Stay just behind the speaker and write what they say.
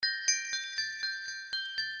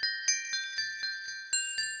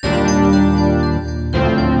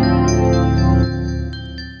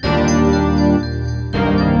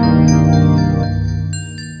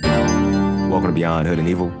Beyond Hood and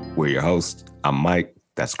Evil. We're your hosts. I'm Mike.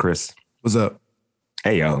 That's Chris. What's up?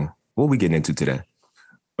 Hey, yo. What we getting into today?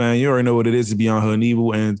 Man, you already know what it is, Beyond Hood and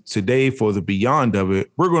Evil. And today, for the beyond of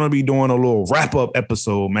it, we're going to be doing a little wrap-up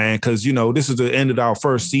episode, man, because, you know, this is the end of our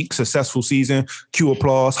first successful season. Cue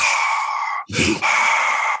applause.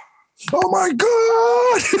 Oh, my God.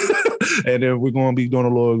 And then we're going to be doing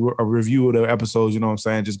a review of the episodes, you know what I'm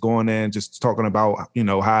saying? Just going in, just talking about, you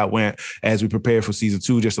know, how it went as we prepare for season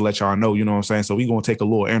 2, just to let y'all know, you know what I'm saying? So we're going to take a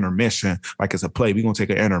little intermission, like it's a play. We're going to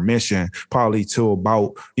take an intermission probably till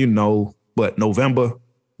about, you know, November,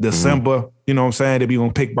 December, you know what I'm saying? Then we going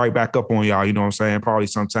to pick right back up on y'all, you know what I'm saying? Probably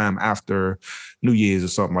sometime after New Year's or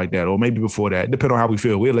something like that, or maybe before that, depending on how we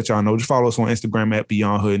feel. We'll let y'all know. Just follow us on Instagram at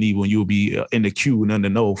Beyond Hood and Evil, and you'll be in the queue and in the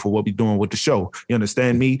know for what we're doing with the show. You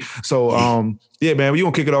understand me? So, yeah, man, we're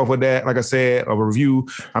going to kick it off with that. Like I said, a review.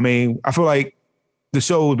 I mean, I feel like the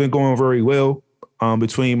show has been going very well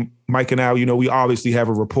between Mike and I. You know, we obviously have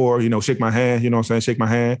a rapport, you know, shake my hand, you know what I'm saying? Shake my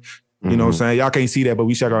hand. You know what I'm saying? Y'all can't see that, but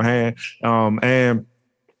we shake our hand. And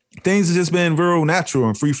things have just been real natural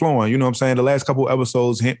and free flowing. You know what I'm saying? The last couple of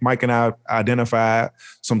episodes, Mike and I identified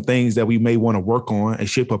some things that we may want to work on and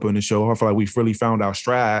shape up in the show. I feel like we've really found our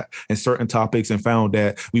stride in certain topics and found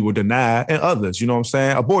that we were denied in others. You know what I'm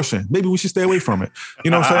saying? Abortion. Maybe we should stay away from it.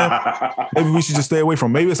 You know what I'm saying? Maybe we should just stay away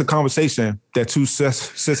from it. Maybe it's a conversation that two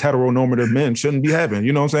cis heteronormative men shouldn't be having.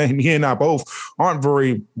 You know what I'm saying? He and I both aren't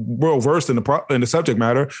very well versed in the subject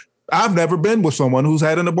matter. I've never been with someone who's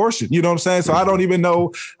had an abortion. You know what I'm saying? So I don't even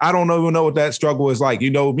know what that struggle is like. You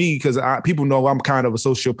know me, because people know I'm kind of a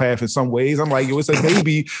sociopath in some ways. I'm like, yo, it's a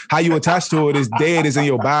baby. How you attach to it is dead, is in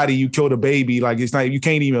your body. You killed a baby. Like, it's not, you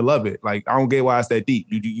can't even love it. Like, I don't get why it's that deep.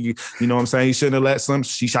 You know what I'm saying? You shouldn't have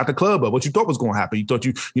she shot the club up. What you thought was going to happen? You thought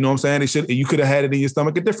you know what I'm saying? You could have had it in your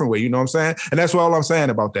stomach a different way. You know what I'm saying? And that's all I'm saying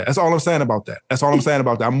about that. That's all I'm saying about that.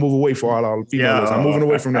 I'm moving away from all our female lists. I'm moving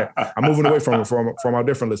away from that. I'm moving away from our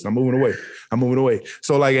different lists. I'm moving away.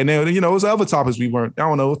 So like, and then, you know, there's other topics we weren't, I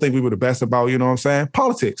don't know, think we were the best about, you know what I'm saying?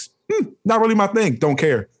 Politics. Not really my thing. Don't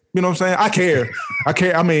care. You know what I'm saying? I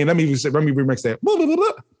care. I mean, let me remix that. Blah, blah, blah,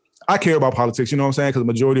 blah. I care about politics, you know what I'm saying? Because the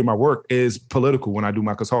majority of my work is political when I do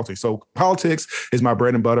my consulting. So politics is my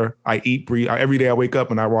bread and butter. I eat, breathe. Every day I wake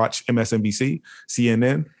up and I watch MSNBC,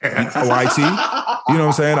 CNN, OIT. You know what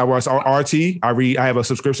I'm saying? I watch RT. I have a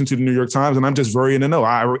subscription to the New York Times, and I'm just very in the know.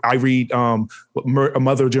 I read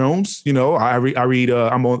Mother Jones. You know, I read.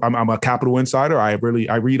 I'm a Capital Insider. I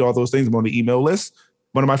read all those things. I'm on the email list.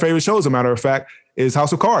 One of my favorite shows, as a matter of fact, is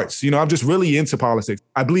House of Cards. You know, I'm just really into politics.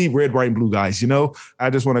 I bleed red, white, and blue, guys. You know, I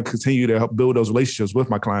just want to continue to help build those relationships with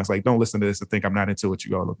my clients. Like, don't listen to this and think I'm not into what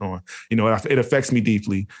you all are doing. You know, it affects me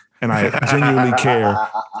deeply, and I genuinely care,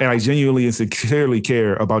 and I genuinely and sincerely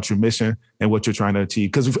care about your mission and what you're trying to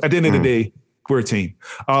achieve. Because at the end of the day, we're a team.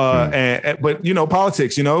 But you know,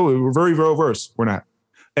 politics. You know, we're very well versed. We're not.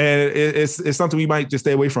 And it's something we might just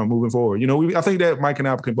stay away from moving forward. You know, I think that Mike and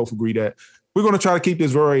I can both agree that we're going to try to keep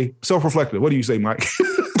this very self-reflective. What do you say, Mike?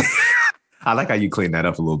 I like how you clean that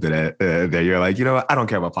up a little bit there. You're like, you know what? I don't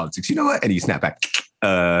care about politics. You know what? And you snap back.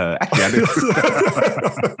 Actually, I do.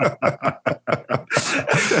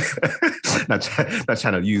 not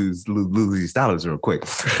trying to lose these dollars real quick.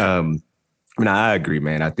 I mean, I agree,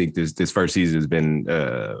 man. I think this first season has been,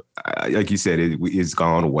 like you said, it's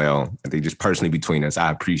gone well. I think just personally between us,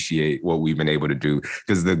 I appreciate what we've been able to do,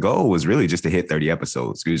 because the goal was really just to hit 30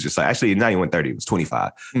 episodes. It was just like, actually, not even 30, it was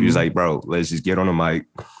 25. It was like, bro, let's just get on the mic.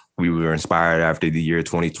 We were inspired after the year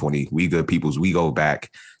 2020. We good peoples. We go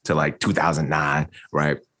back to like 2009,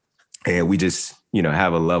 right? And we just, you know,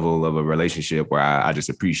 have a level of a relationship where I just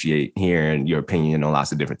appreciate hearing your opinion on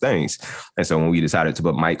lots of different things. And so when we decided to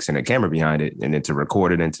put mics and a camera behind it and then to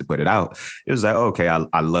record it and to put it out, it was like, okay,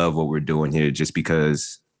 I love what we're doing here, just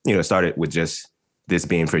because, you know, it started with just this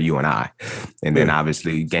being for you and I, and then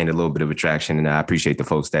obviously gained a little bit of attraction. And I appreciate the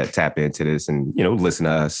folks that tap into this and, you know, listen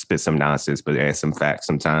to us spit some nonsense, but and some facts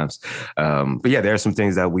sometimes. But yeah, there are some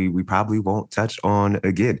things that we probably won't touch on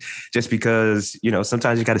again, just because, you know,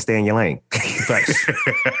 sometimes you got to stay in your lane. Facts.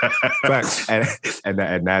 Facts.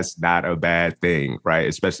 And that's not a bad thing, right?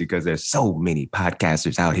 Especially because there's so many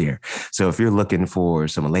podcasters out here. So if you're looking for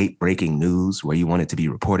some late breaking news where you want it to be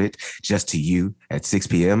reported just to you at 6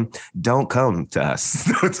 p.m., don't come to us. us.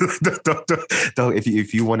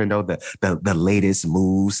 If you want to know the latest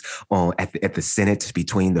moves on at the Senate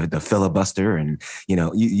between the filibuster and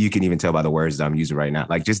you can even tell by the words that I'm using right now.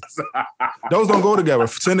 Like just those don't go together.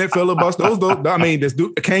 Senate filibuster. Those don't. I mean,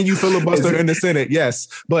 can you filibuster in the Senate? Yes,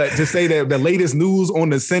 but to say that the latest news on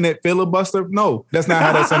the Senate filibuster, no, that's not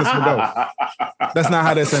how that sentence will go. That's not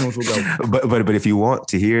how that sentence will go. But if you want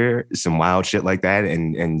to hear some wild shit like that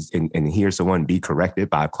and hear someone be corrected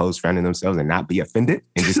by a close friend of themselves and not be offended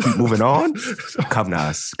and just keep moving on, come to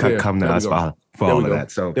us. Come to us for all of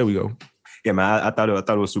that. So there we go. Yeah, man, I thought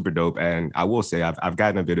it was super dope. And I will say I've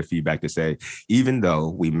gotten a bit of feedback to say, even though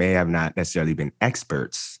we may have not necessarily been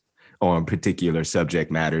experts on particular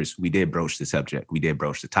subject matters, we did broach the subject. We did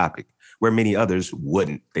broach the topic where many others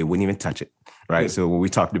wouldn't. They wouldn't even touch it. Right. Yeah. So when we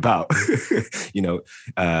talked about,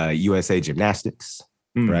 USA gymnastics,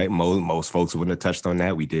 right? Most folks wouldn't have touched on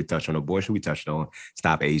that. We did touch on abortion. We touched on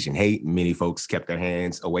Stop Asian Hate. Many folks kept their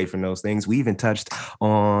hands away from those things. We even touched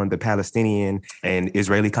on the Palestinian and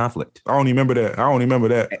Israeli conflict. I don't remember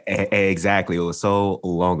that. Exactly. It was so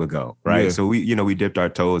long ago, right? Yeah. So we dipped our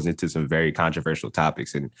toes into some very controversial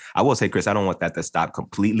topics. And I will say, Chris, I don't want that to stop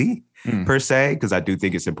completely per se, because I do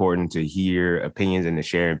think it's important to hear opinions and to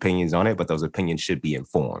share opinions on it, but those opinions should be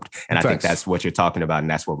informed. And I think that's what you're talking about. And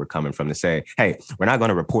that's where we're coming from to say, hey, we're not going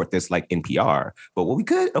to report this like NPR, but what we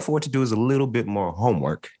could afford to do is a little bit more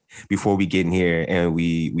homework before we get in here and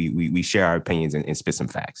we share our opinions and spit some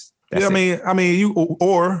facts. That's I mean, you know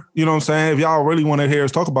what I'm saying? If y'all really want to hear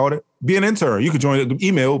us talk about it, be an intern. You can join the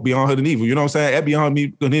email Beyond Hood and Evil. You know what I'm saying? At Beyond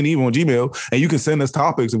Hood and Evil on Gmail, and you can send us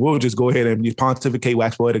topics, and we'll just go ahead and just pontificate,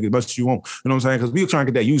 wax poetic as much as you want. You know what I'm saying? Because we're trying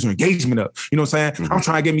to get that user engagement up. You know what I'm saying? I'm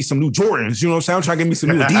trying to get me some new Jordans. You know what I'm saying? I'm trying to get me some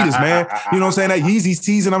new Adidas, man. You know what I'm saying? That Yeezy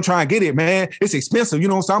season, I'm trying to get it, man. It's expensive. You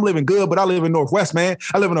know what I'm saying? I'm living good, but I live in Northwest, man.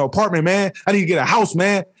 I live in an apartment, man. I need to get a house,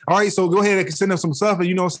 man. All right, so go ahead and send us some stuff, and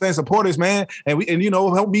you know what I'm saying, support us, man, and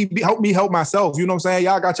help me help myself. You know what I'm saying?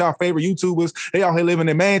 Y'all got y'all favorite YouTubers. They out here living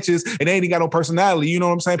in mansions, and they ain't got no personality. You know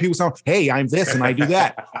what I'm saying? People say, "Hey, I'm this and I do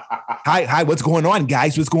that." Hi, what's going on,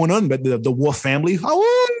 guys? What's going on? But the Wolf family.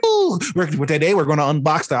 Oh, today we're going to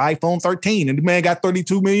unbox the iPhone 13, and the man got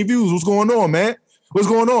 32 million views. What's going on, man? What's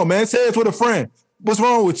going on, man? Say it with a friend. What's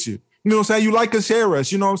wrong with you? You know what I'm saying? You like us, share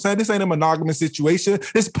us. You know what I'm saying? This ain't a monogamous situation.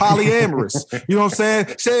 It's polyamorous. You know what I'm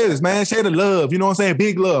saying? Share this, man. Share the love. You know what I'm saying?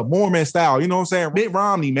 Big love, Mormon style. You know what I'm saying? Mitt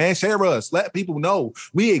Romney, man. Share us. Let people know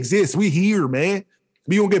we exist. We here, man.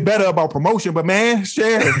 We gonna get better about promotion, but man,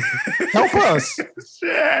 share. Help us.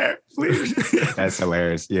 Share, please. That's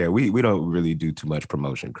hilarious. Yeah, we don't really do too much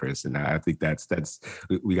promotion, Chris. And I think that's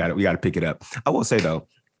we gotta pick it up. I will say though,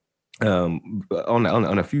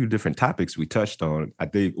 on a few different topics we touched on, I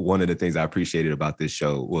think one of the things I appreciated about this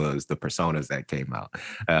show was the personas that came out.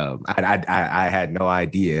 I had no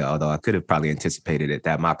idea, although I could have probably anticipated it,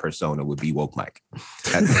 that my persona would be Woke Mike.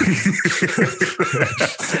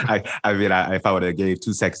 I mean, if I would have gave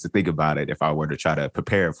 2 seconds to think about it, if I were to try to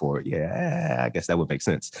prepare for it, yeah, I guess that would make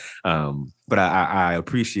sense. But I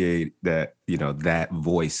appreciate that, that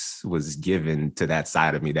voice was given to that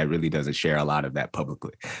side of me that really doesn't share a lot of that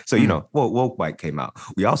publicly. So, Woke Mike came out.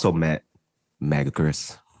 We also met MAGA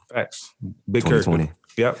Chris. Facts. Big 2020. Character.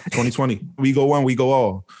 Yep, 2020. We go one, we go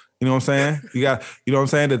all. You know what I'm saying? You got, you know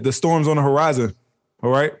what I'm saying? The storm's on the horizon. All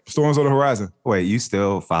right? Storm's on the horizon. Wait, you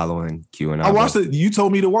still following QAnon? I watched it. You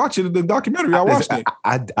told me to watch it, the documentary. I watched it.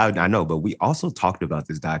 I know, but we also talked about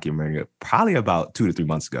this documentary probably about 2 to 3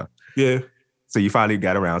 months ago. Yeah. So you finally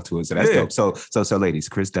got around to it. So that's dope. So ladies,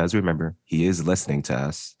 Chris does remember. He is listening to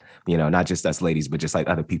us. Not just us ladies, but just like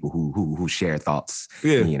other people who share thoughts,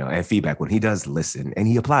 and feedback. When he does listen and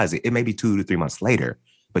he applies it, it may be 2 to 3 months later,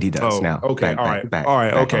 but he does now. Okay, all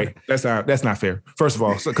right, okay. That's not fair. First of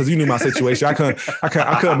all, because you knew my situation, I couldn't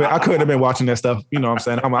have been watching that stuff. You know what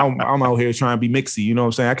I'm saying? I'm out here trying to be mixy. You know what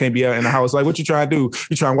I'm saying? I can't be out in the house like, what you trying to do?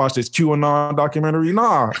 You trying to watch this QAnon documentary?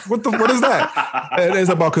 Nah. What is that? It's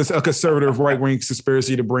about a conservative right wing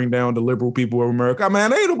conspiracy to bring down the liberal people of America.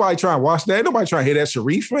 Man, ain't nobody trying to watch that. Ain't nobody trying to hear that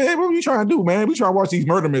Sharif, man. What are you trying to do, man? We trying to watch these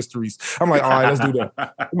murder mysteries. I'm like, all right, let's do that. You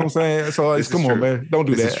know what I'm saying? So come on, man, don't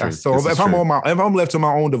do that. So if I'm left to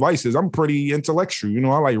my own devices, I'm pretty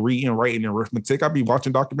intellectual. I like reading, writing, and arithmetic. I be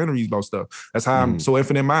watching documentaries about stuff. That's how I'm so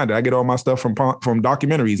infinite minded. I get all my stuff from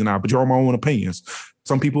documentaries, and I draw my own opinions.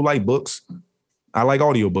 Some people like books. I like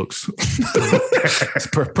audiobooks,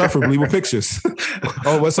 preferably with pictures.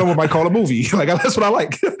 What someone might call a movie. Like, that's what I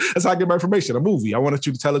like. That's how I get my information. A movie. I wanted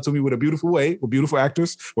you to tell it to me with a beautiful way, with beautiful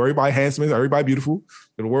actors, where everybody handsome, everybody beautiful,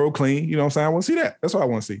 the world clean. You know what I'm saying? I want to see that. That's what I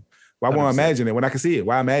want to see. Well, I want to imagine it when I can see it.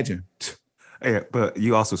 Why imagine? Yeah, but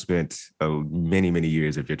you also spent many, many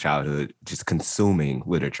years of your childhood just consuming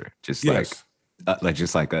literature, just like like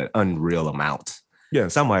just like an unreal amount. Yeah,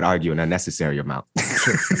 some might argue an unnecessary amount.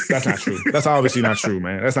 That's not true. That's obviously not true,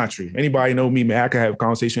 man. That's not true. Anybody know me, man? I could have a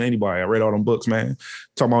conversation with anybody. I read all them books, man.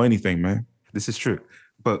 Talking about anything, man. This is true.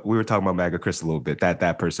 But we were talking about Maga Chris a little bit.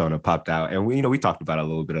 That persona popped out, and we talked about it a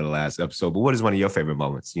little bit in the last episode. But what is one of your favorite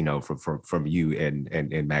moments, from you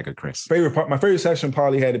and Maga Chris? My favorite session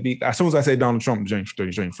probably had to be as soon as I said Donald Trump, Jane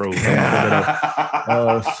froze.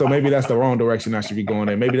 So maybe that's the wrong direction I should be going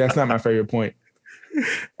in. Maybe that's not my favorite point.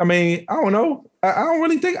 I mean, I don't know. I don't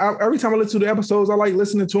really think. Every time I listen to the episodes, I like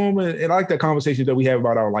listening to them, and I like the conversations that we have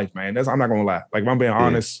about our life, man. I'm not gonna lie. Like, if I'm being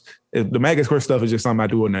honest, the Maga Chris stuff is just something I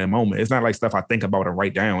do in that moment. It's not like stuff I think about and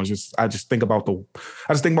write down. It's just I just think about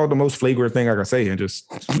the most flagrant thing I can say and just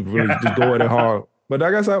really just go at it hard. But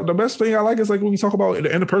I guess the best thing I like is like when we talk about the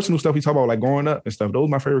interpersonal stuff. We talk about like growing up and stuff. Those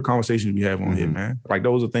are my favorite conversations we have on here, man. Like,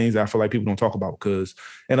 those are things that I feel like people don't talk about because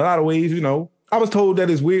in a lot of ways, I was told that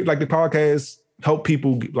it's weird. Like, the podcast help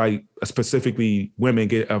people, like specifically women,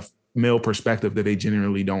 get a male perspective that they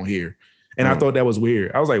generally don't hear. And I thought that was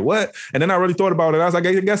weird. I was like, what? And then I really thought about it. I was like,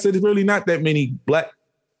 I guess it's really not that many Black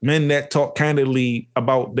men that talk candidly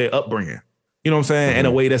about their upbringing. You know what I'm saying? In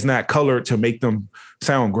a way that's not colored to make them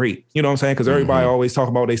sound great. You know what I'm saying? Because everybody always talk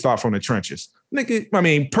about they start from the trenches. Nigga, I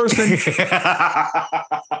mean, person, you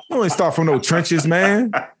don't start from no trenches,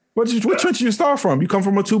 man. What trench you start from? You come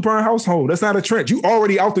from a 2-parent household. That's not a trench. You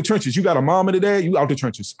already out the trenches. You got a mom and a dad. You out the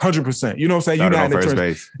trenches, 100%. You know what I'm saying? You not in the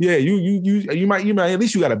trenches. Yeah, you might at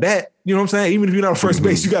least you got a bat. You know what I'm saying? Even if you're not on first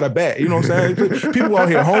base, you got a bat. You know what I'm saying? People out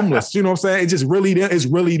here homeless. You know what I'm saying? It's just really them. It's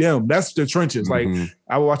really them. That's the trenches. Like,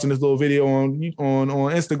 I was watching this little video on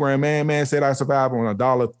Instagram. Man said I survive on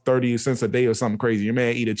 $1.30 a day or something crazy. Your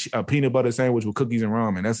man eat a peanut butter sandwich with cookies and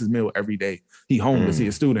ramen. That's his meal every day. He homeless. He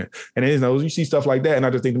a student. And then you see stuff like that, and I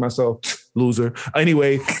just think to myself, loser.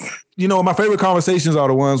 Anyway, my favorite conversations are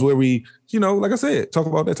the ones where we, like I said, talk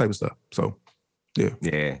about that type of stuff. So, yeah.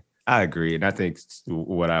 Yeah. I agree, and I think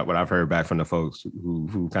what I've heard back from the folks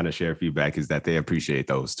who kind of share feedback is that they appreciate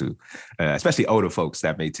those too, especially older folks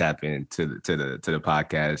that may tap into the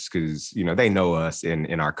podcast because they know us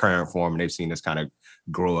in our current form and they've seen us kind of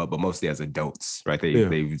grow up, but mostly as adults, right?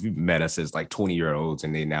 They've met us as like 20-year-olds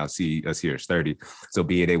and they now see us here as 30. So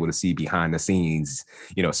being able to see behind the scenes,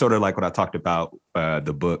 sort of like what I talked about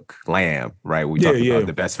the book Lamb, right? We talked about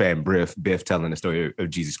the best fan Biff telling the story of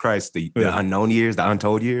Jesus Christ, the unknown years, the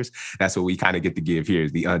untold years. That's what we kind of get to give here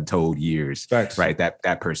is the untold years. Facts. Right?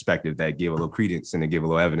 That perspective that give a little credence and to give a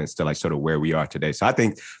little evidence to like sort of where we are today. So I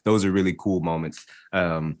think those are really cool moments.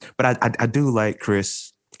 But I do like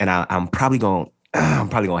Chris, and I'm probably gonna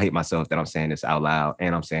hate myself that I'm saying this out loud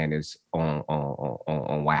and I'm saying this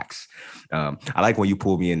on wax. I like when you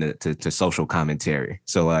pull me into social commentary.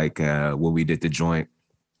 So like when we did the joint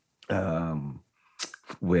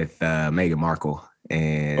with Meghan Markle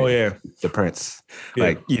and the Prince,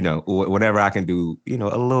 like, whenever I can do, a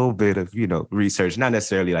little bit of, research, not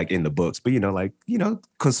necessarily like in the books, but,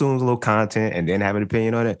 consume a little content and then have an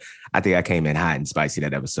opinion on it. I think I came in hot and spicy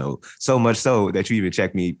that episode. So much so that you even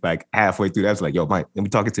checked me like halfway through. That was like, yo, Mike, let me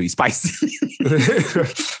talking to me spicy.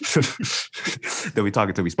 Then we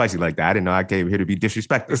talking to me spicy like that. I didn't know I came here to be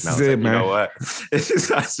disrespectful. This is it, man. You know what?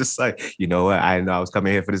 I was just like, you know what? I didn't know I was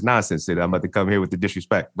coming here for this nonsense. I'm about to come here with the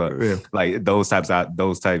disrespect. But like those types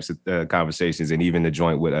of conversations, and even the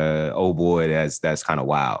joint with old boy, that's kind of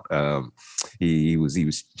wild. He was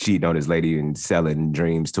cheating on his lady and selling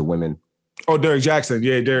dreams to women. Oh, Derek Jackson.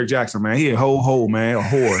 Yeah, Derek Jackson, man. He a whole, man. A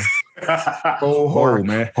whore. Whore,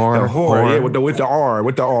 man. Whore. Yeah, with the R.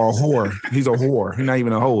 With the R, whore. He's a whore. He's not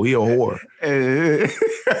even a hoe. He a whore.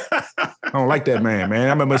 I don't like that man. I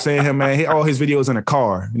remember saying him, man, all his videos in a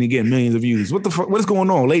car and he getting millions of views. What the fuck? What is going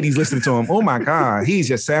on? Ladies listening to him. Oh my God. He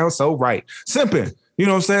just sounds so right. Simping. You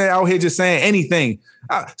know what I'm saying? Out here just saying anything.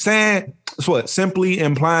 Saying what? Simply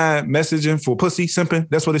implying messaging for pussy, simping.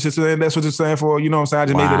 That's what it's just saying. That's what it's saying for. You know what I'm saying? I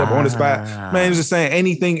just made it up on the spot. Man, he's just saying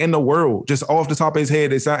anything in the world, just off the top of his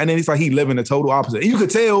head. And then it's like he living the total opposite. And you could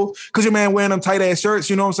tell because your man wearing them tight ass shirts.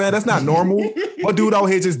 You know what I'm saying? That's not normal. What dude out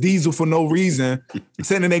here just diesel for no reason,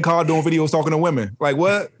 sitting in their car doing videos talking to women? Like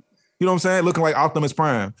what? You know what I'm saying? Looking like Optimus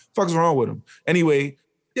Prime. Fuck's wrong with him? Anyway.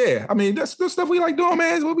 Yeah, I mean that's the stuff we like doing,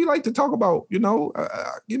 man. It's what we like to talk about. It's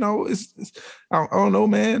I don't know,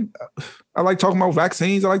 man. I like talking about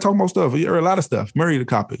vaccines. I like talking about stuff. Or a lot of stuff. Myriad of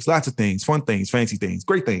topics, lots of things, fun things, fancy things,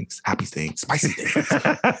 great things, happy things, spicy things.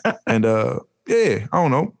 And I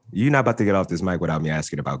don't know. You're not about to get off this mic without me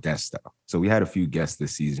asking about guests, though. So we had a few guests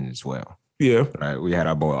this season as well. Yeah. Right. We had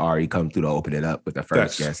our boy Ari come through to open it up with the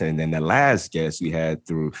first guest. And then the last guest we had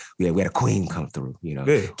a queen come through.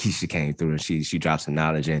 Keisha came through and she dropped some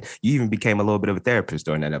knowledge. And you even became a little bit of a therapist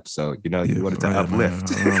during that episode. You wanted to uplift.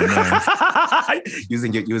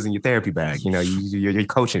 using your therapy bag, your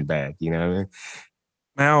coaching bag, you know what I mean?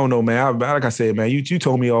 Man, I don't know, man. Like I said, man, you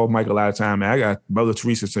told me all Michael a lot of time, man. I got Mother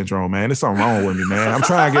Teresa syndrome, man. There's something wrong with me, man. I'm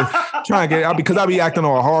trying to get because I be acting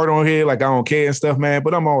all hard on here, like I don't care and stuff, man.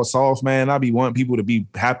 But I'm all soft, man. I be wanting people to be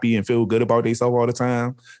happy and feel good about themselves all the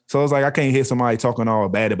time. So it's like I can't hear somebody talking all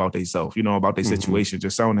bad about themselves, about their situation,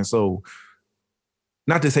 just sounding so.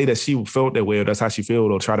 Not to say that she felt that way or that's how she felt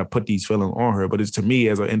or try to put these feelings on her, but it's to me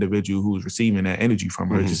as an individual who's receiving that energy from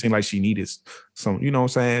her, it just seemed like she needed some, you know what I'm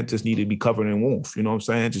saying? Just needed to be covered in warmth, you know what I'm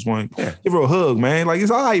saying? Just want to give her a hug, man. Like, it's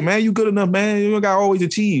all right, man. You good enough, man. You don't got to always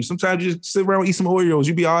achieve. Sometimes you just sit around and eat some Oreos.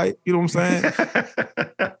 You be all right. You know what I'm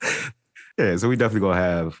saying? Yeah, so we definitely gonna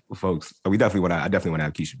have folks. I definitely want to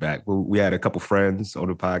have Keisha back. We had a couple friends on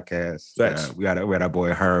the podcast. We had our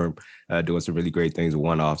boy Herm doing some really great things with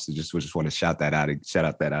one-offs. So just want to shout that out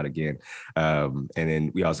again. And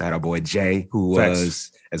then we also had our boy Jay, who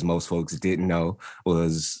was, as most folks didn't know,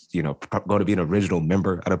 was going to be an original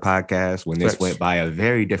member of the podcast when this went by a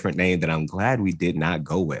very different name that I'm glad we did not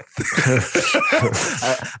go with.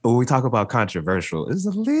 When we talk about controversial, it's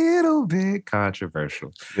a little bit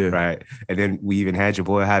controversial, right? And then we even had your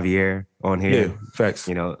boy Javier on here. Yeah, facts.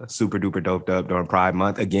 Super duper doped up during Pride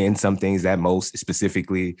Month. Again, some things that most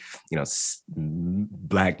specifically,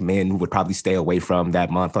 Black men would probably stay away from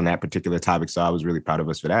that month on that particular topic. So I was really proud of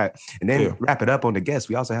us for that. And then wrap it up on the guests.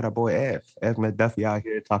 We also had our boy Ev McDuffie out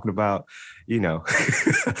here talking about,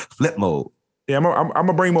 flip mode. Yeah, I'm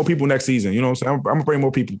gonna bring more people next season. You know what I'm saying? I'm gonna bring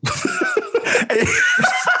more people.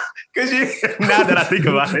 Because now that I think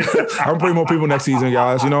about it, I'm bring more people next season,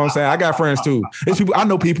 guys. You know what I'm saying? I got friends too. It's people I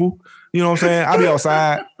know people. You know what I'm saying? I be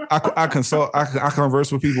outside. I consult. I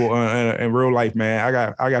converse with people in real life,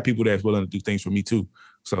 man. I got people that's willing to do things for me too.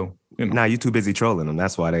 So Nah, you too busy trolling them.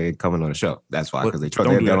 That's why they ain't coming on the show. That's why, because they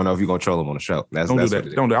don't know if you're gonna troll them on the show. Don't do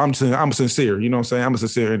that. Don't do that. I'm sincere. You know what I'm saying? I'm a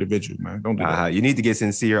sincere individual, man. Don't do that. You need to get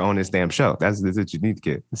sincere on this damn show. That's what you need to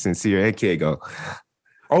get. Sincere and Kiego.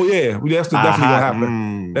 Oh yeah, that's definitely gonna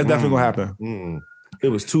happen. That's definitely gonna happen. It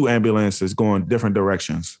was 2 ambulances going different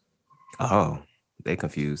directions. Oh, they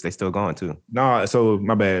confused. They still going too. Nah, so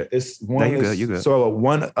my bad. It's one. No, you good. So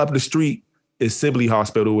one up the street is Sibley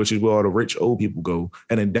Hospital, which is where all the rich old people go,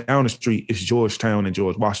 and then down the street is Georgetown and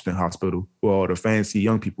George Washington Hospital, where all the fancy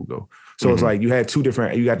young people go. So it's like you had 2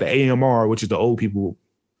 different. You got the AMR, which is the old people,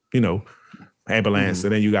 ambulance,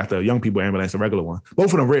 and then you got the young people ambulance, the regular one.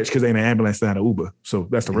 Both of them rich because they in an ambulance, not an Uber. So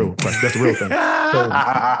that's the real thing. So,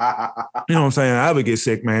 you know what I'm saying? I ever get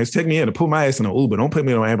sick, man, just take me in to put my ass in an Uber. Don't put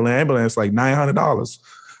me in an ambulance. Ambulance like $900.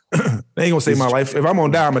 They ain't gonna save my life. If I'm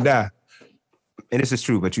gonna die, I'm gonna die. And this is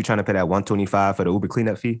true, but you trying to pay that $125 for the Uber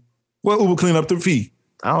cleanup fee? What Uber cleanup the fee?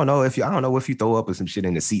 I don't know if you throw up with some shit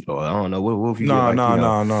in the seat, or I don't know what if you no.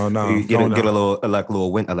 You get a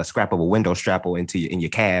little scrap of a window strap in your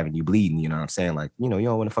calf and you bleeding. You know what I'm saying? Like, you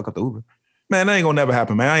don't want to fuck up the Uber. Man, that ain't gonna never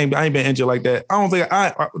happen, man. I ain't been injured like that. I don't think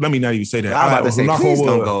let me not even say that. I'm about to say, please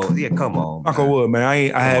don't go. Yeah, come on. Knock on wood, man.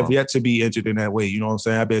 I have yet to be injured in that way. You know what I'm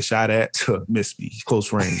saying? I've been shot at to miss me,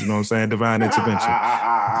 close range. You know what I'm saying? Divine intervention.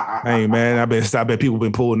 Hey, man, I bet people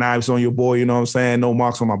been pulling knives on your boy. You know what I'm saying? No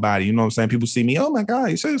marks on my body. You know what I'm saying? People see me. Oh my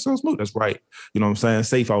God, you say so smooth. That's right. You know what I'm saying?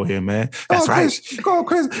 Safe out here, man. That's right.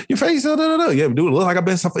 Chris, your face. Yeah, dude, it look like I've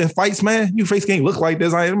been in fights, man. Your face can't look like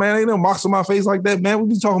this. Man, ain't no marks on my face like that, man.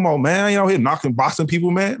 What you talking about, man? I ain't out here knocking, boxing people,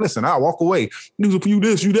 man. Listen, I'll walk away. You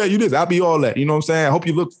this, you that, you this. I'll be all that. You know what I'm saying? I hope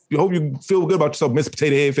you feel good about yourself, Miss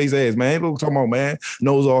Potato Head Face ass, man. Look what I'm talking about, man.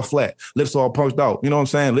 Nose all flat, lips all punched out. You know what I'm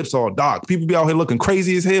saying? Lips all dark. People be out here looking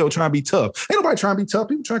crazy as hell, trying to be tough. Ain't nobody trying to be tough.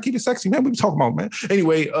 People trying to keep it sexy, man. What we talking about, man?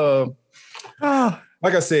 Anyway,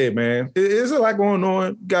 like I said, man, there's a lot going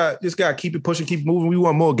on. Just got to keep it pushing, keep moving. We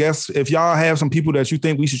want more guests. If y'all have some people that you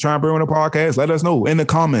think we should try and bring on the podcast, let us know in the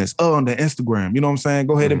comments, on the Instagram. You know what I'm saying?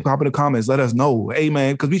 Go ahead and pop in the comments. Let us know. Hey,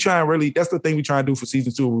 man, because we try and really, that's the thing we try and do for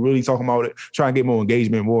season 2. We're really talking about it, trying to get more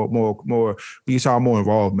engagement, more, we get y'all more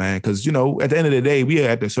involved, man. Because, at the end of the day, we are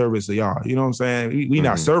at the service of y'all. You know what I'm saying? We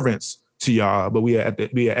not servants to y'all, but we are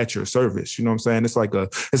at your service. You know what I'm saying? It's like a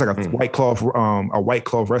white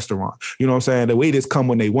cloth restaurant. You know what I'm saying? The waiters come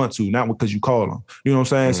when they want to, not because you call them. You know what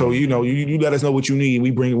I'm saying? So you let us know what you need.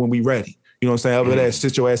 We bring it when we ready. You know what I'm saying? Other than that,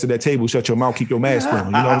 sit your ass at that table, shut your mouth, keep your mask on.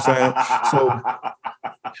 You know what I'm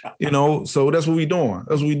saying? So that's what we doing.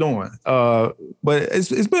 That's what we doing. But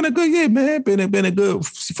it's been a good year, man. Been a good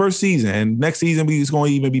first season, and next season it's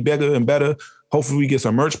going to even be bigger and better. Hopefully we get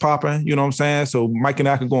some merch popping, you know what I'm saying? So Mike and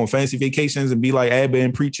I can go on fancy vacations and be like Abba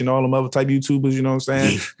and Preach and all them other type YouTubers, you know what I'm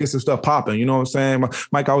saying? Get some stuff popping, you know what I'm saying?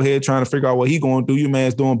 Mike out here trying to figure out what he going to do. You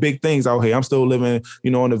man's doing big things out here. I'm still living,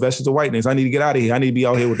 you know, on the vegetables of whiteness. I need to get out of here. I need to be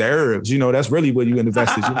out here with the Arabs. You know, that's really where you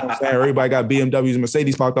invested. You know what I'm saying? Everybody got BMWs and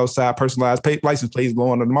Mercedes parked outside, personalized license plates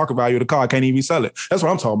blowing on the market value of the car. I can't even sell it. That's what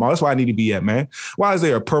I'm talking about. That's where I need to be at, man. Why is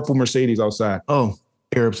there a purple Mercedes outside? Oh,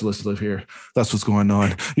 Arabs live here. That's what's going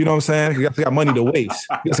on. You know what I'm saying? You got money to waste.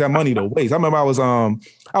 You got money to waste. I remember I was out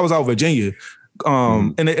in Virginia,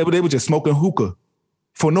 and they were just smoking hookah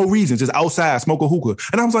for no reason, just outside smoking hookah.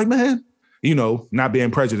 And I was like, man, you know, not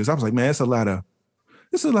being prejudiced. I was like, man, it's a lot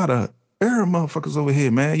of Arab motherfuckers over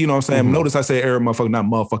here, man. You know what I'm saying? Notice I say Arab motherfucker, not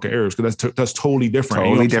motherfucking Arabs, because that's totally different.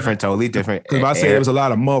 Totally different. Because if I say there was a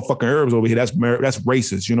lot of motherfucking Arabs over here, that's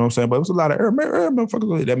racist. You know what I'm saying? But it was a lot of Arab motherfuckers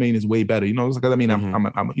over here. That means it's way better. You know, because I mean, I'm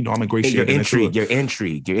in great shape. You're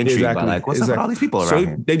intrigued. Exactly. By like, what's up with all these people around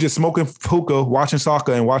here? They just smoking hookah, watching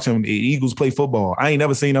soccer, and watching the Eagles play football. I ain't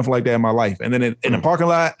never seen nothing like that in my life. And then in the parking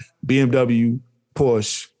lot, BMW,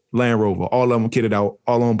 Porsche, Land Rover, all of them kitted out,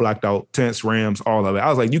 all of them blacked out, tents, Rams, all of it. I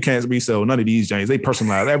was like, you can't resell none of these James. They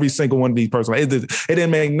personalized. Every single one of these personalized. It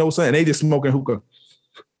didn't make no sense. They just smoking hookah.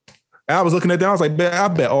 And I was looking at them. I was like, man, I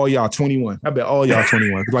bet all y'all 21. I bet all y'all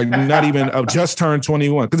 21. Like not even just turned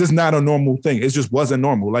 21 because it's not a normal thing. It just wasn't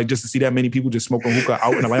normal. Like just to see that many people just smoking hookah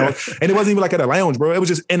out in a lounge. And it wasn't even like at a lounge, bro. It was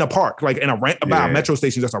just in a park, like in by a metro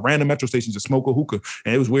station, just a random metro station, just smoke a hookah.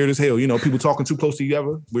 And it was weird as hell. You know, people talking too close to each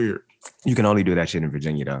other. Weird. You can only do that shit in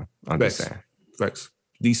Virginia, though. I'm just saying. Facts.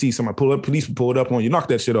 DC, police pulled up on you. Knock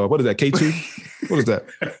that shit off. What is that, K2? What is that?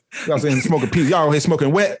 Y'all saying smoking pee. Y'all out here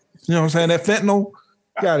smoking wet. You know what I'm saying? That fentanyl.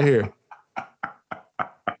 Get out of here.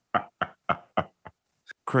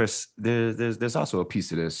 Chris, there's also a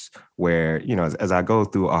piece of this where, you know, as I go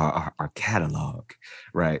through our catalog,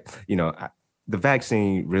 right? You know, the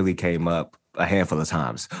vaccine really came up a handful of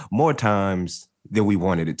times, more times than we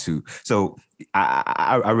wanted it to. So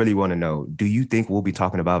I really want to know, do you think we'll be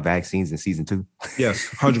talking about vaccines in season 2? Yes,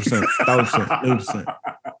 100%, 1,000%.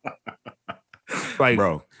 Like,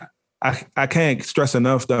 bro, I can't stress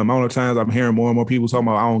enough the amount of times I'm hearing more and more people talking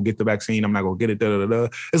about, I don't get the vaccine, I'm not going to get it, da-da-da-da.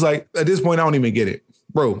 It's like, at this point, I don't even get it.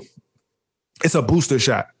 Bro, it's a booster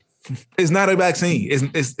shot. It's not a vaccine.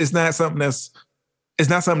 It's not something that's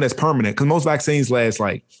permanent because most vaccines last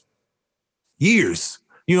like years.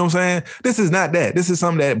 You know what I'm saying? This is not that. This is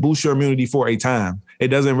something that boosts your immunity for a time. It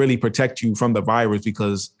doesn't really protect you from the virus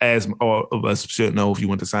because, as all of us should know if you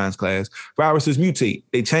went to science class, viruses mutate,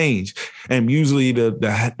 they change, and usually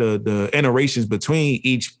the iterations between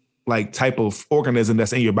each like type of organism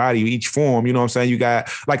that's in your body, each form, you know what I'm saying? You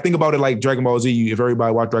got, like, think about it like Dragon Ball Z. If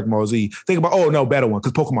everybody watched Dragon Ball Z, think about, better one,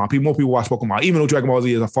 because Pokemon, more people watch Pokemon, even though Dragon Ball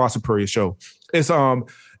Z is a far superior show. It's,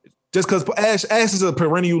 just because Ash is a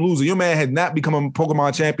perennial loser. Your man had not become a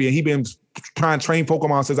Pokemon champion. He been trying to train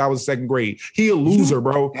Pokemon since I was second grade. He a loser,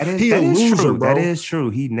 bro. He a loser, bro. That is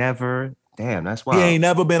true. He never... Damn, that's why. He ain't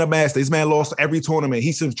never been a master. This man lost every tournament.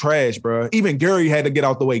 He's some trash, bro. Even Gary had to get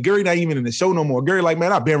out the way. Gary not even in the show no more. Gary like,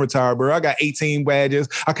 man, I've been retired, bro. I got 18 badges.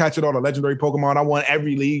 I captured all the legendary Pokemon. I won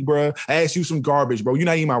every league, bro. I asked you some garbage, bro. You're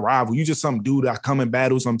not even my rival. You just some dude that come in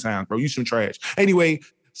battle sometimes, bro. You some trash. Anyway,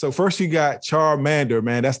 so first you got Charmander,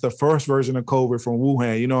 man. That's the first version of COVID from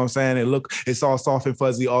Wuhan. You know what I'm saying? It's all soft and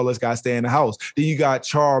fuzzy. All us guys stay in the house. Then you got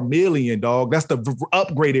Charmeleon, dog. That's the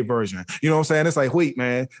upgraded version. You know what I'm saying? It's like, wait,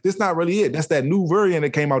 man, this not really it. That's that new variant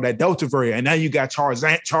that came out, that Delta variant. And now you got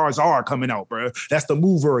Charizard coming out, bro. That's the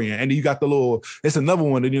Mu variant. And then you got it's another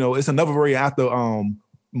one that, you know, it's another variant after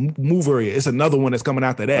Mu variant. It's another one that's coming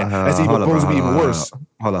after that. That's even supposed to be even worse.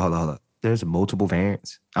 Hold on. There's multiple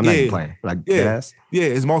variants. I'm not even playing. Like, yes. Yeah,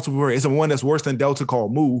 it's multiple variants. It's one that's worse than Delta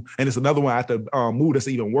called Mu, and it's another one after Mu that's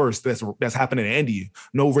even worse. That's happening in India.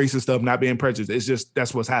 No racist stuff, not being prejudiced. It's just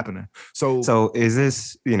that's what's happening. So is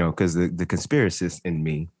this, you know, because the conspiracist in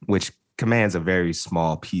me, which commands a very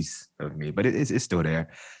small piece of me, but it's still there.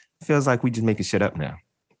 It feels like we just making shit up now.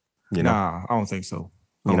 You know? Nah, I don't think so.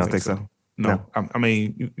 You don't think so? No. I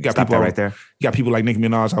mean, you got Stop people right there. You got people like Nicki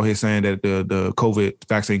Minaj out here saying that the COVID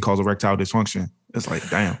vaccine causes erectile dysfunction. It's like,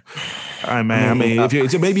 damn. All right, man. I mean,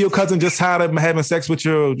 if maybe your cousin just tired of having sex with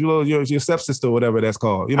your stepsister or whatever that's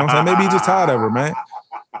called. You know what I'm saying? Maybe he just tired of her, man.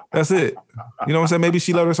 That's it. You know what I'm saying? Maybe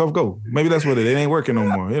she let herself go. Maybe that's what it ain't working no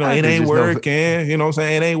more. You know, it ain't working. You know what I'm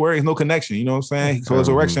saying? It ain't working. No connection. You know what I'm saying? So his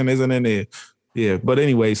erection isn't in there. Yeah, but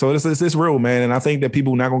anyway, so it's real, man. And I think that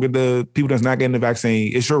people that's not getting the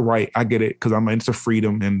vaccine, it's your right. I get it because I'm into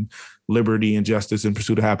freedom and liberty and justice and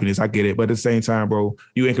pursuit of happiness. I get it. But at the same time, bro,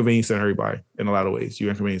 you inconveniencing everybody in a lot of ways. You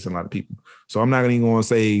inconveniencing a lot of people. So I'm not even going to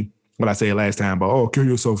say what I said last time about, kill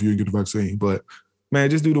yourself if you get the vaccine. But man,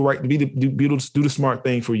 just do the right, do the smart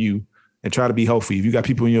thing for you and try to be healthy. If you got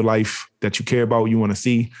people in your life that you care about, you want to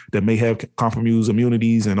see that may have compromised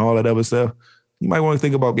immunities and all that other stuff, you might want to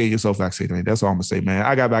think about getting yourself vaccinated. That's all I'm gonna say, man.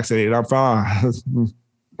 I got vaccinated. I'm fine.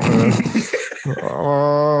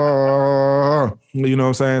 You know what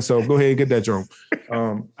I'm saying? So go ahead and get that junk.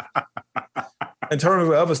 In terms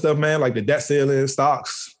of other stuff, man, like the debt ceiling,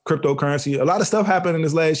 stocks, cryptocurrency, a lot of stuff happened in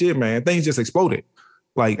this last year, man. Things just exploded.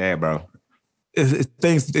 Like, yeah, bro.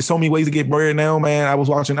 There's so many ways to get bread now, man. I was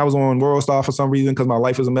on World Star for some reason because my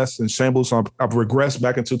life is a mess and shambles. So I've regressed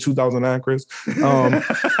back into 2009, Chris. And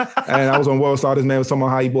I was on World Star. This man was talking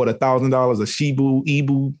about how he bought $1,000 of Shibu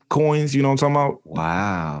Inu coins. You know what I'm talking about?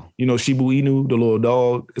 Wow. You know Shibu Inu, the little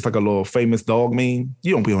dog. It's like a little famous dog meme.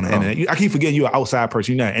 You don't be on the internet. I keep forgetting you're an outside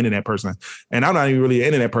person. You're not an internet person, and I'm not even really an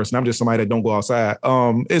internet person. I'm just somebody that don't go outside.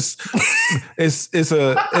 It's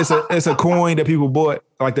a coin that people bought,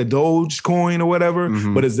 like the Doge coin or whatever,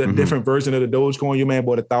 but it's a different version of the Doge coin. Your man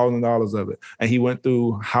bought $1,000 of it, and he went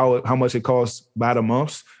through how much it costs by the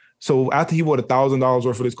months. So after he bought $1,000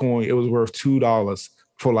 worth of this coin, it was worth $2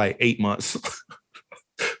 for like 8 months.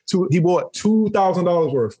 He bought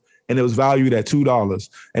 $2,000 worth, and it was valued at $2.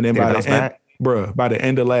 And then by the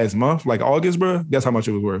end of last month, like August, bro, guess how much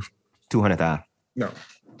it was worth? 200,000. No.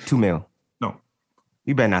 2 mil. No.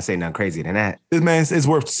 You better not say nothing crazier than that. This man is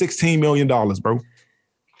worth $16 million, bro.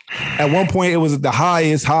 At one point, it was the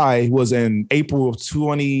highest high was in April of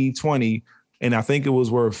 2020, and I think it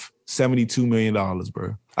was worth $72 million,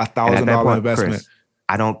 bro. $1,000 investment. Chris,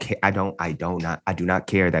 I don't care. I do not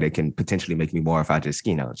care that it can potentially make me more if I just,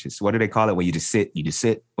 just what do they call it when you just sit? You just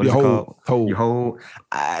sit. What is it called? You hold.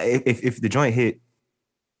 If the joint hit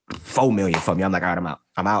 4 million for me, I'm like, all right,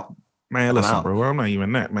 I'm out. Man, listen, bro. I'm not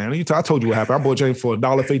even that, man. I told you what happened. I bought Jane for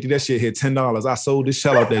 $1.50. That shit hit $10. I sold this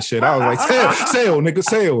shell out that shit. I was like, sell, nigga,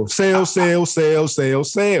 sell.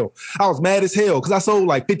 I was mad as hell because I sold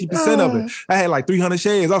like 50% of it. I had like 300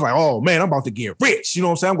 shares. I was like, oh man, I'm about to get rich. You know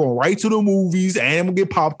what I'm saying? I'm going right to the movies, and I'm gonna get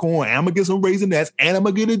popcorn, and I'm gonna get some Raisinets, and I'm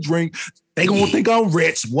gonna get a drink. They gonna think I'm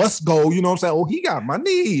rich. Let's go. You know what I'm saying? Oh, he got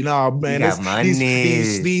money. Nah, man.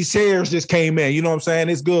 These shares just came in. You know what I'm saying?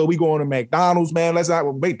 It's good. We going to McDonald's, man. Let's not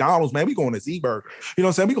McDonald's, man. We going to Z-Burger. You know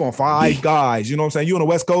what I'm saying? We going Five Guys. You know what I'm saying? You on the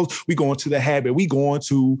West Coast, we going to the Habit. We going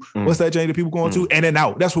to what's that, Jane? The people going to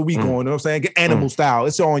In-N-Out. That's what we going. You know what I'm saying? Get animal style.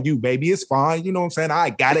 It's on you, baby. It's fine. You know what I'm saying?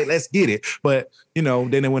 I got it. Let's get it. But then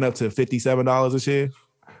it went up to $57 a share,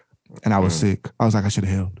 and I was sick. I was like, I should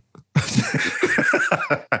have held.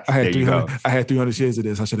 I had 300 shares of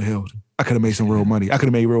this. I should have held. I could have made some real money. I could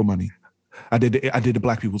have made real money. I did the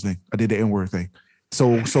black people thing. I did the N-word thing.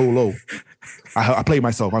 So low. I played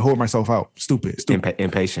myself. I hold myself out. Stupid.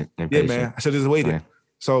 Impatient. Yeah, man. I should have just waited. Yeah.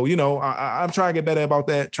 So, I'm trying to get better about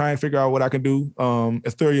that, try and figure out what I can do.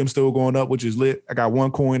 Ethereum's still going up, which is lit. I got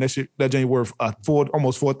one coin that ain't worth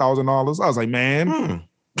almost $4,000. I was like, man.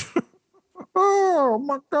 Oh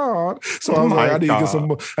my God. So I was like, I need to get some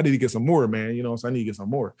more. I need to get some more, man. So I need to get some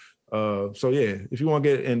more. So yeah, if you want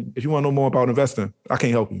to know more about investing, I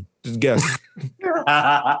can't help you. Just guess.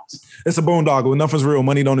 It's a boondoggle. Nothing's real.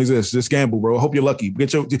 Money don't exist. Just gamble, bro. Hope you're lucky.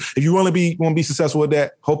 If you want to be successful with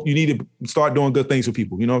that, hope you need to start doing good things for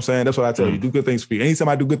people. You know what I'm saying? That's what I tell you. Do good things for people. Anytime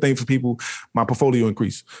I do good things for people, my portfolio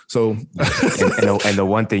increase. So and the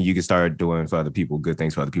one thing you can start doing for other people, good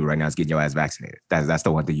things for other people right now, is getting your ass vaccinated. That's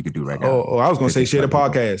the one thing you can do right now. Oh, I was gonna say share the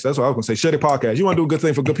podcast. That's what I was gonna say. Share the podcast. You want to do a good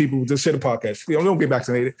thing for good people, just share the podcast. Don't get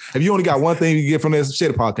vaccinated. If you only got one thing you get from this,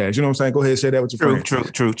 share the podcast. You know what I'm saying? Go ahead, share that with your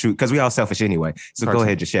friends. True. Because we all selfish anyway. So go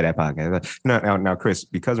ahead, just share that podcast. Now, Chris,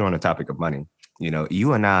 because we're on the topic of money,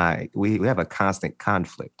 you and I, we have a constant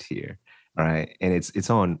conflict here, all right? And it's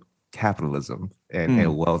on capitalism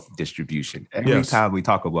and wealth distribution. Every time we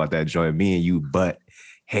talk about that, Joy, me and you butt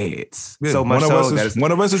heads. Yeah, so much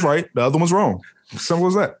one of us is right, the other one's wrong. Simple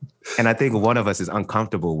as that. And I think one of us is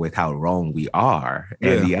uncomfortable with how wrong we are,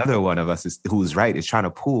 and the other one of us who's right is trying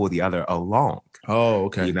to pull the other along. Oh,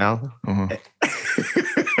 okay.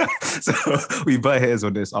 So we butt heads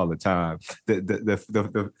on this all the time.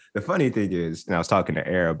 The funny thing is, and I was talking to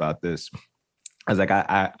Air about this. I was like,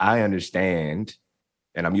 I understand,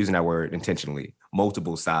 and I'm using that word intentionally,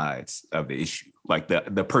 multiple sides of the issue, like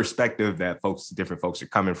the perspective that different folks are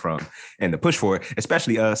coming from, and the push for it,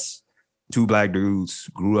 especially us, two Black dudes,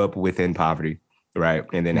 grew up within poverty, right?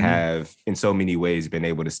 And then have, in so many ways, been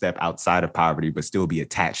able to step outside of poverty, but still be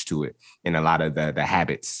attached to it in a lot of the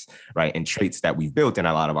habits, right? And traits that we've built in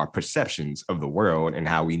a lot of our perceptions of the world and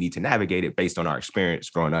how we need to navigate it based on our experience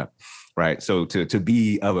growing up, right? So to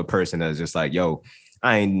be of a person that's just like, yo,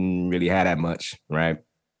 I ain't really had that much, right?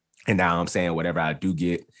 And now I'm saying whatever I do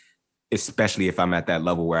get, especially if I'm at that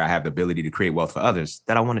level where I have the ability to create wealth for others,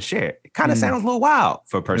 that I want to share. It kind of sounds a little wild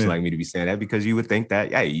for a person like me to be saying that, because you would think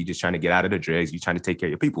that, hey, you're just trying to get out of the dregs. You're trying to take care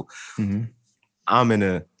of your people. Mm-hmm. I'm in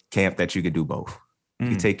a camp that you could do both.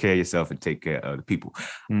 You take care of yourself and take care of the people.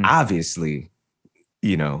 Obviously,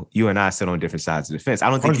 you know, you and I sit on different sides of the fence. I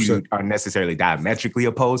don't think 100%. You are necessarily diametrically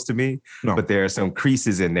opposed to me, but there are some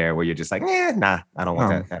creases in there where you're just like, nah, I don't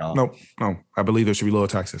want that at all. No. I believe there should be lower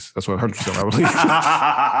taxes. That's what 100%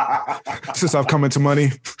 I believe. Since I've come into money,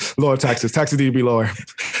 lower taxes. Taxes need to be lower.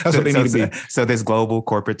 That's what they need to be. So this global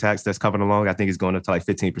corporate tax that's coming along, I think is going up to like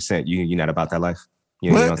 15%. You're not about that life?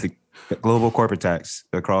 You don't think global corporate tax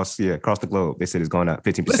across the globe, they said it's going up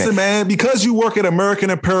 15%. Listen, man, because you work at American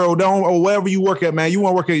Apparel, or wherever you work at, man, you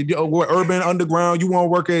want to work at Urban Underground, you want to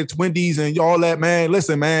work at Wendy's and all that, man.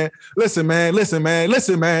 Listen, man.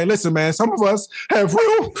 Some of us have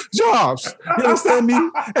real jobs. You understand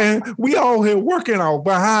me? And we all here working our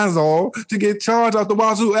behinds all to get charged out the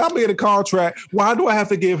wazoo. I made a contract. Why do I have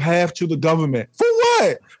to give half to the government? For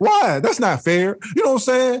what? Why? That's not fair. You know what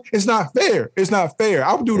I'm saying? It's not fair.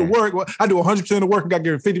 I would do the work. I do 100% of the work and got to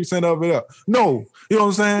give 50% of it up. No, you know what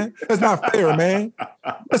I'm saying? That's not fair, man.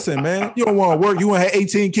 Listen, man, you don't want to work. You want to have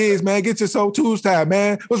 18 kids, man. Get yourself tools tied,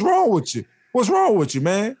 man. What's wrong with you,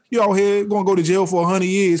 man? You out here going to go to jail for 100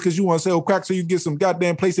 years because you want to sell crack so you can get some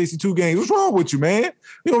goddamn PlayStation 2 games. What's wrong with you, man?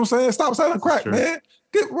 You know what I'm saying? Stop selling crack, man.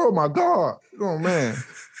 Oh, my God. Oh, man.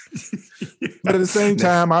 But at the same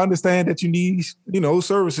time, I understand that you need,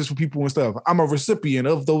 services for people and stuff. I'm a recipient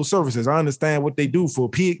of those services. I understand what they do for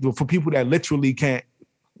people that literally can't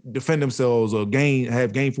defend themselves or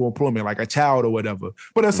have gainful employment, like a child or whatever.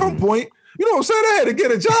 But at some point, you know what I'm saying? I had to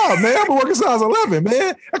get a job, man. I've been working size 11,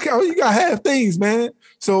 man. You got half things, man.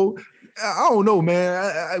 So I don't know, man.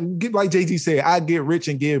 I get like JG said, I get rich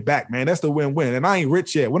and give back, man. That's the win-win. And I ain't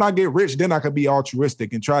rich yet. When I get rich, then I could be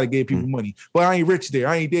altruistic and try to give people money. But I ain't rich there.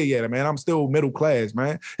 I ain't there yet, man. I'm still middle class,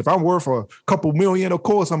 man. If I'm worth a couple million, of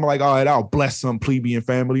course, I'm like, all right, I'll bless some plebeian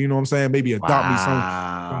family. You know what I'm saying? Maybe adopt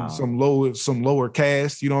me some lower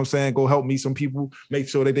caste. You know what I'm saying? Go help me some people. Make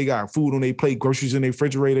sure that they got food on their plate, groceries in their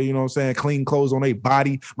refrigerator. You know what I'm saying? Clean clothes on their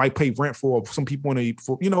body. Might pay rent for some people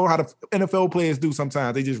you know how the NFL players do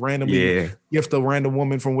sometimes. They just randomly gift a random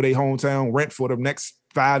woman from their hometown rent for the next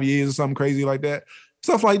 5 years or something crazy like that.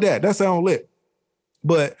 Stuff like that. That sound lit.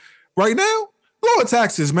 But right now, lower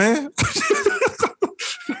taxes, man.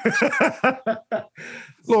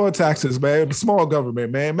 Lower taxes, man. Small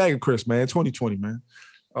government, man. MAGA Chris, man. 2020, man.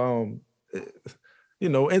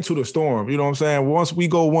 Into the storm. You know what I'm saying? Once we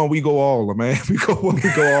go one, we go all, man. We go one,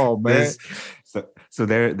 we go all, man. So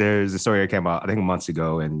there's a story that came out, I think, months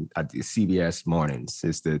ago, and CBS Mornings.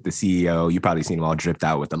 It's the CEO. You probably seen him all dripped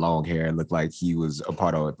out with the long hair. It looked like he was a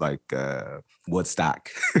part of Woodstock.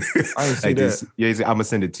 I didn't see that. I'm gonna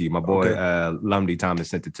send it to you. My boy Lumdy Thomas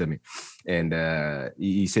sent it to me, and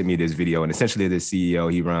he sent me this video. And essentially, the CEO,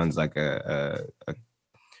 he runs like a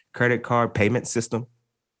credit card payment system,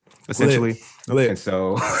 essentially. Lit. And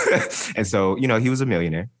so he was a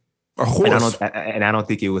millionaire. A horse. And I don't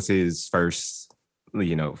think it was his first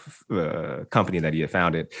company that he had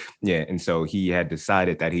founded. Yeah. And so he had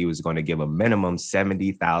decided that he was going to give a minimum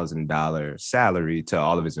 $70,000 salary to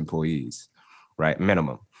all of his employees, right?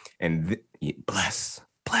 Minimum. And bless.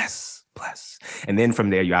 And then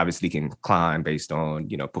from there, you obviously can climb based on,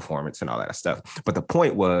 performance and all that stuff. But the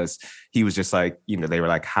point was, he was just like, they were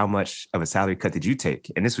like, how much of a salary cut did you take?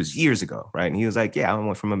 And this was years ago, right? And he was like, I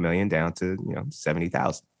went from $1 million down to,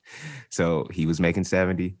 70,000. So he was making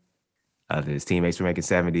 70. His teammates were making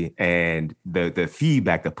 70. And the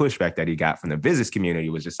feedback, the pushback that he got from the business community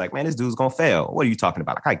was just like, man, this dude's going to fail. What are you talking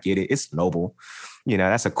about? Like, I get it. It's noble.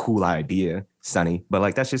 That's a cool idea, Sonny. But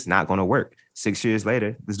like, that's just not going to work. 6 years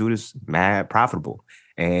later, this dude is mad profitable.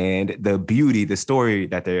 And the story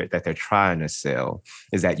that they're trying to sell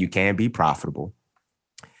is that you can be profitable.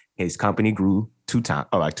 His company grew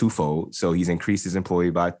twofold. So he's increased his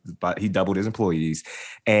employee he doubled his employees.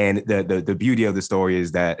 And the beauty of the story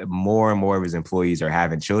is that more and more of his employees are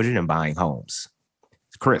having children and buying homes.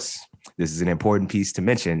 Chris, this is an important piece to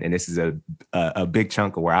mention. And this is a big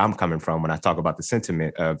chunk of where I'm coming from when I talk about the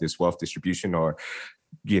sentiment of this wealth distribution, or,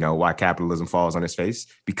 why capitalism falls on its face,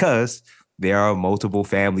 because there are multiple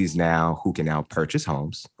families now who can now purchase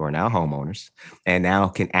homes, who are now homeowners, and now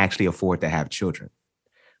can actually afford to have children.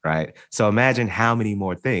 Right. So imagine how many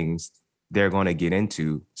more things they're going to get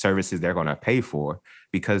into, services they're going to pay for,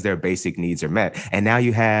 because their basic needs are met. And now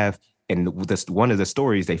you have And one of the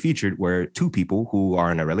stories they featured were two people who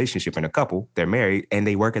are in a relationship and a couple. They're married and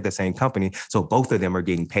they work at the same company. So both of them are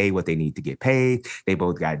getting paid what they need to get paid. They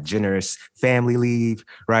both got generous family leave,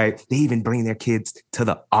 right? They even bring their kids to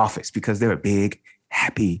the office because they're a big,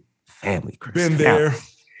 happy family. Chris. Been there,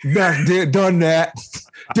 done that.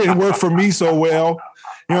 Didn't work for me so well.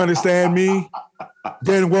 You understand me?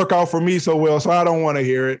 Didn't work out for me so well, so I don't want to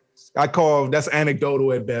hear it. That's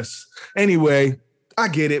anecdotal at best. Anyway, I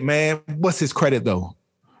get it, man. What's his credit though?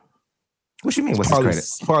 What you mean? What's his credit?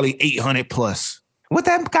 Probably 800 plus. What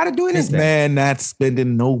that got to do in this? This man not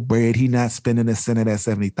spending no bread. He not spending a cent of that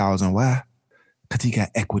 70,000. Why? Because he got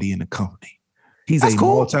equity in the company. He's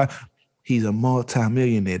a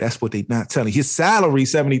multi-millionaire. That's what they not telling. His salary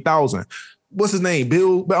 70,000. What's his name?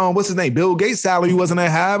 Bill Gates' salary wasn't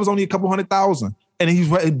that high. It was only a couple $100,000. And he's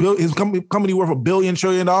built his company worth $1 billion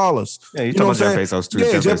trillion. Yeah, you know what I'm saying? Jeff Bezos too.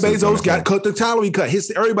 Yeah, Jeff Bezos got cut the salary cut.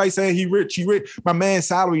 Everybody saying he rich. My man's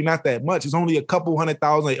salary not that much. It's only a couple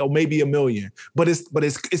 $100,000 or maybe $1 million. But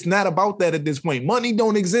it's not about that at this point. Money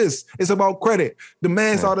don't exist. It's about credit. The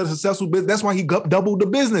man started a successful business. That's why he doubled the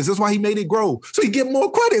business. That's why he made it grow. So he get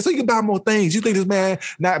more credit. So he can buy more things. You think this man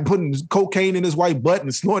not putting cocaine in his white butt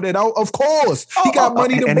and snorting it out? Of course, he got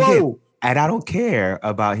money to blow. Again, and I don't care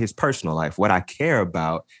about his personal life. What I care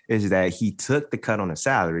about is that he took the cut on a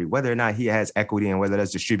salary, whether or not he has equity and whether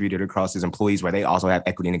that's distributed across his employees where they also have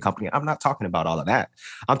equity in the company. I'm not talking about all of that.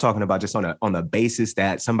 I'm talking about just on the basis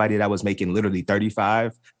that somebody that was making literally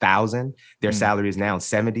 $35,000, their salary is now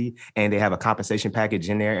 70, and they have a compensation package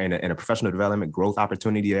in there and a professional development growth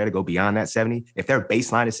opportunity there to go beyond that 70. If their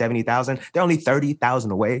baseline is 70,000, they're only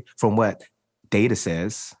 30,000 away from what data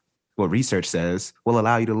says, what research says will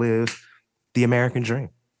allow you to live the American dream,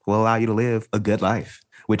 will allow you to live a good life,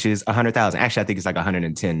 which is 100,000. Actually, I think it's like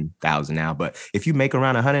 110,000 now. But if you make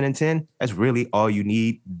around 110, that's really all you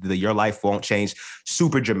need. Your life won't change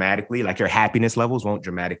super dramatically. Like your happiness levels won't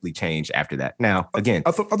dramatically change after that. Now, again,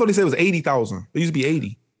 I thought he said it was 80,000. It used to be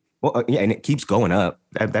 80. Well, yeah, and it keeps going up.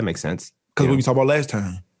 That makes sense. Because what we talked about last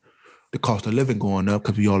time. The cost of living going up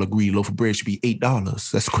because we all agree loaf of bread should be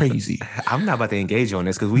 $8. That's crazy. I'm not about to engage on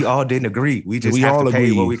this because we all didn't agree. We have to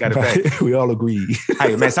pay what we got to pay. We all agree.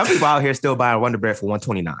 Hey, man, some people out here still buying Wonder Bread for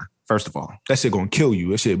 $129. First of all, that shit gonna kill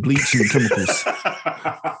you. That shit bleach you and chemicals.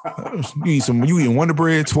 You eating Wonder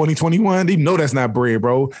Bread 2021? You know that's not bread,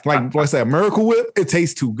 bro. Like what's that? Miracle Whip? It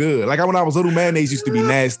tastes too good. Like when I was little, mayonnaise used to be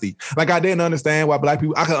nasty. Like I didn't understand why black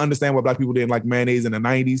people. I could understand why black people didn't like mayonnaise in the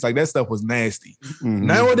 90s. Like that stuff was nasty. Mm-hmm.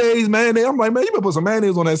 Nowadays, mayonnaise, I'm like, man, you better put some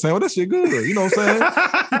mayonnaise on that sandwich. That shit good. You know what I'm saying?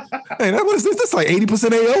 Hey, what is this? This is like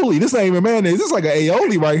 80% aioli. This ain't even mayonnaise. This is like an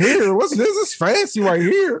aioli right here. What's this? This is fancy right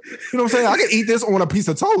here. You know what I'm saying? I can eat this on a piece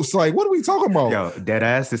of toast. Like, what are we talking about? Yo, dead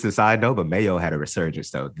ass. This is a side note, but mayo had a resurgence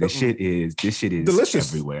though. This shit is delicious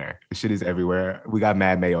everywhere. This shit is everywhere. We got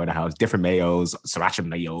mad mayo in the house, different mayos, sriracha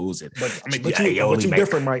mayos, and but you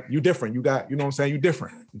different, Mike. You different. You got, you know what I'm saying? You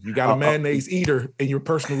different. You got a mayonnaise eater in your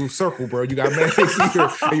personal circle, bro. You got a mayonnaise eater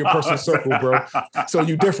in your personal circle, bro. So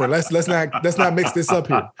you different. Let's not mix this up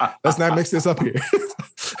here. Let's not mix this up here.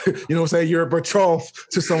 You know what I'm saying? You're a betrothed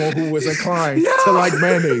to someone who is inclined to like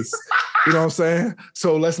mayonnaise. You know what I'm saying?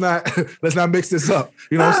 So let's not mix this up.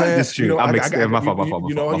 You know what I'm saying? That's true. You know, my fault.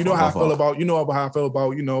 You know how I feel about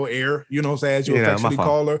air. You know what I'm saying? As you affectionately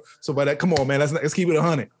call her. So, but come on, man. Let's keep it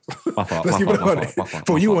 100. Let's keep it 100.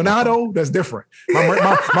 For you and I though, that's different.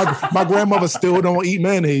 My grandmother still don't eat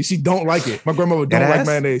mayonnaise. She don't like it. My grandmother don't like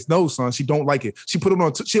mayonnaise. No, son, she don't like it. She'll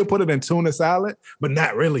put it in tuna salad, but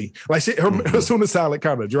not really. Like her tuna salad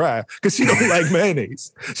kind of dry because she don't like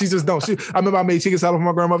mayonnaise. She just don't. I remember I made chicken salad for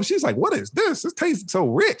my grandmother. She's like, "What is this? This tastes so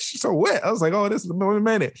rich, so wet." I was like, "Oh, this is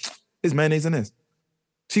mayonnaise. It's mayonnaise in this."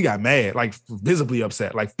 She got mad, like visibly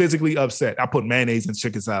upset, like physically upset. I put mayonnaise in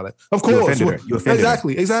chicken salad. Of course. You offended her.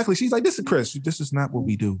 Exactly. She's like, "This is Chris. This is not what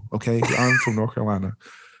we do." Okay. I'm from North Carolina.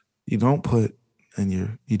 You don't put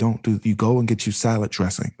in you go and get you salad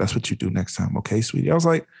dressing. That's what you do next time. Okay, sweetie. I was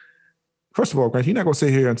like, first of all, Grant, you're not gonna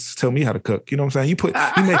sit here and tell me how to cook. You know what I'm saying?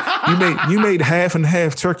 You made half and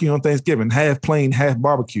half turkey on Thanksgiving, half plain, half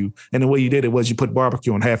barbecue. And the way you did it was you put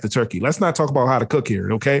barbecue on half the turkey. Let's not talk about how to cook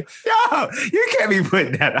here, okay? Yo, you can't be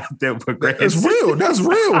putting that out there for Grant. It's real. That's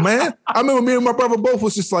real, man. I remember me and my brother both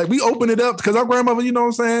was just like, we opened it up because our grandmother, you know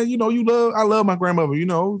what I'm saying? I love my grandmother,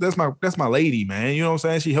 that's my lady, man. You know what I'm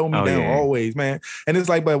saying? She held me down always, man. And it's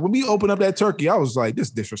like, but when we opened up that turkey, I was like, this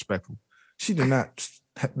is disrespectful. She did not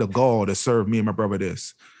the gall to serve me and my brother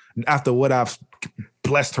this. And after what I've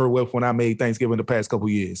blessed her with when I made Thanksgiving the past couple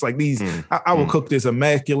of years. Like I would cook this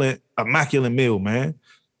immaculate meal, man.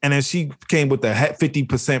 And then she came with the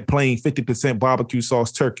 50% plain, 50% barbecue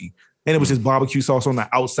sauce turkey. And it was just barbecue sauce on the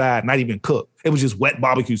outside, not even cooked. It was just wet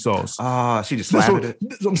barbecue sauce. She just slapped it.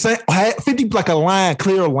 I'm saying, had 50 like a line,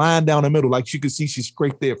 clear line down the middle, like you could see she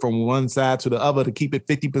scraped it from one side to the other to keep it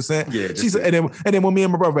 50%. Yeah. She said, and then when me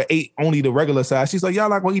and my brother ate only the regular side, she's like, y'all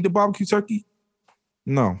not gonna eat the barbecue turkey?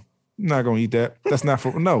 No, I'm not gonna eat that. That's not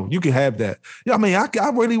for no. You can have that. Yeah, I mean, I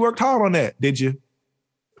really worked hard on that. Did you?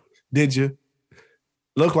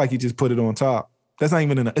 Look like you just put it on top. That's not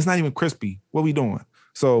even it's not even crispy. What we doing?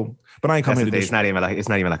 So, but I ain't coming to this. It's not even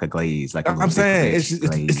like a glaze. Like I'm saying,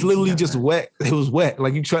 it's literally just wet. It was wet.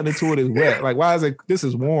 Like you shutting into it is wet. Like why is it? This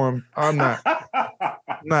is warm. I'm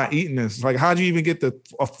not eating this. Like how'd you even get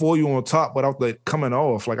a foil on top without the coming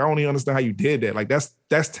off? Like I don't even understand how you did that. Like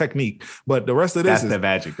that's technique. But the rest of this is the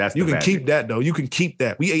magic. You can keep that though. You can keep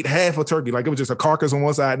that. We ate half a turkey. Like it was just a carcass on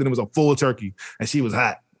one side, then it was a full turkey, and she was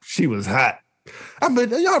hot. I bet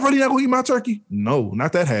y'all really not gonna eat my turkey? No,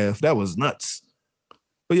 not that half. That was nuts.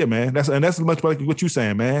 But yeah, man, that's much like what you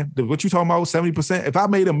saying, man. What you talking about, 70%? If I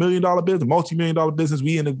made $1 million business, multi-million-dollar business,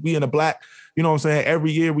 we in the black, you know what I'm saying?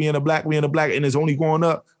 Every year we in the black, and it's only going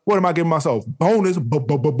up. What am I giving myself? Bonus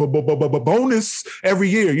every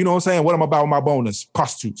year. You know what I'm saying? What am I about with my bonus?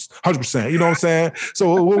 Prostitutes, 100%. You know what I'm saying?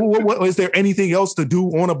 So what is there anything else to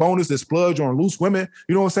do on a bonus to splurge on loose women?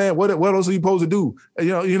 You know what I'm saying? What else are you supposed to do?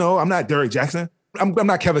 You know, I'm not Derek Jackson. I'm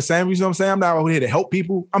not Kevin Samuels, you know what I'm saying? I'm not here to help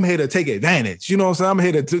people. I'm here to take advantage. You know what I'm saying? I'm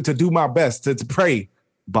here to do my best, to pray.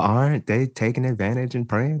 But aren't they taking advantage and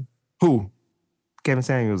praying? Who? Kevin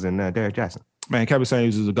Samuels and Derek Jackson. Man, Kevin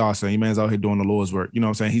Samuels is a godsend. He man's out here doing the Lord's work. You know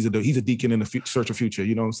what I'm saying? He's a deacon in the search of future.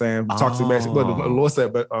 You know what I'm saying? Toxic masculine. But the Lord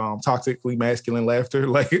said, toxically masculine laughter.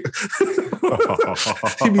 Like he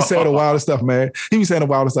be saying the wildest stuff, man. He be saying the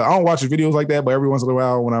wildest stuff. I don't watch his videos like that, but every once in a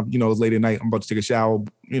while when I'm, it's late at night, I'm about to take a shower.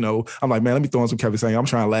 I'm like, man, let me throw on some Kevin Samuels. I'm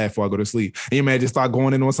trying to laugh before I go to sleep. And your man just start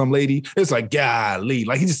going in on some lady. It's like, golly.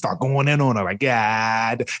 Like he just start going in on her like,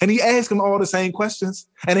 God. And he asks them all the same questions.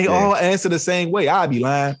 And they all answer the same way. I'd be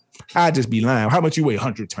lying. I'd just be lying. How much you weigh?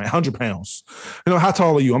 100 pounds. How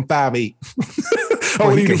tall are you? I'm 5'8".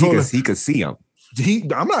 Well, he could see him.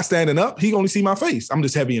 I'm not standing up. He only see my face. I'm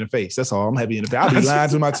just heavy in the face. That's all. I'm heavy in the face. I'll be lying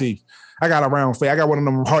to my teeth. I got a round face. I got one of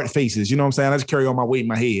them heart faces. You know what I'm saying? I just carry all my weight in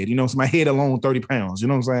my head. So my head alone, 30 pounds. You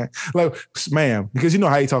know what I'm saying? Like, ma'am, because you know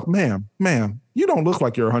how you talk. Ma'am, you don't look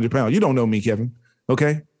like you're 100 pounds. You don't know me, Kevin.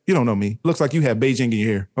 Okay? You don't know me. Looks like you have Beijing in your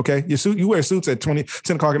hair. Okay? You wear suits at 10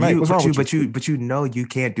 o'clock at night. What's wrong with you? But you know you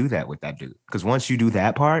can't do that with that dude. Because once you do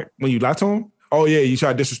that part. When you lie to him? Oh, yeah, you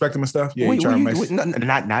try to disrespect him and stuff? Yeah,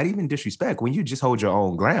 not even disrespect. When you just hold your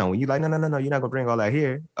own ground. When you like, no, you're not going to bring all that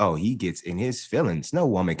here. Oh, he gets in his feelings. No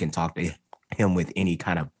woman can talk to him with any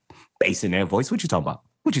kind of bass in their voice. What you talking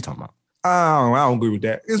about? I don't agree with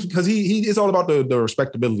that. It's because it's all about the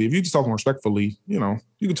respectability. If you just talking respectfully, you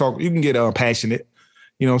can get passionate.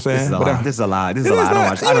 You know what I'm saying? This is a lie. I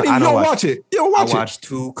don't watch it. You don't watch it. I watched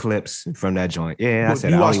 2 clips from that joint. Yeah, I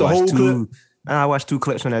said you watched the whole clip. I watched 2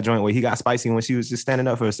 clips from that joint where he got spicy when she was just standing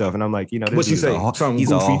up for herself, and I'm like, what she say? He's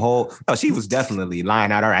goofy? A whole. No, she was definitely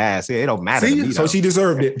lying out her ass. It don't matter. See? So she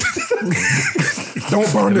deserved it.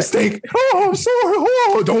 Don't burn the steak. Oh, I'm sorry.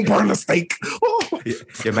 Oh, don't burn the steak. Oh.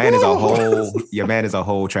 Your man is a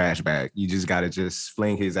whole trash bag. You just gotta just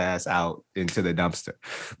fling his ass out into the dumpster.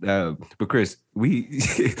 But Chris,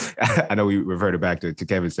 I know we reverted back to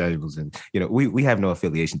Kevin Samuels, and we have no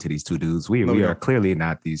affiliation to these 2 dudes. We are clearly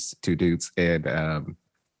not these 2 dudes, and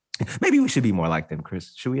maybe we should be more like them,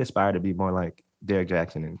 Chris. Should we aspire to be more like Derek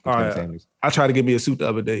Jackson and Kevin Samuels? I tried to get me a suit the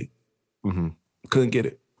other day. Mm-hmm. Couldn't get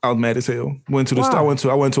it. I was mad as hell. Went to the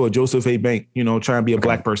store. I went to a Joseph A. Bank, trying to be a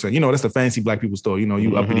black person. That's the fancy black people store.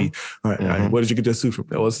 You uppity. All right, where did you get that suit from?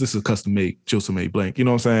 This is custom made, Joseph A. Blank. You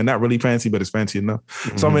know what I'm saying? Not really fancy, but it's fancy enough.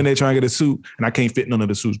 Mm-hmm. So I'm in there trying to get a suit, and I can't fit none of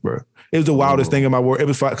the suits, bro. It was the wildest thing in my world. It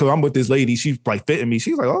was because I'm with this lady. She's like fitting me.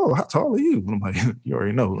 She's like, "Oh, how tall are you?" And I'm like, "You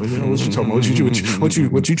already know. What you talking about?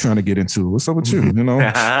 What you trying to get into? What's up with you?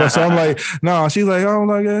 But so I'm like, no. She's like, "Oh,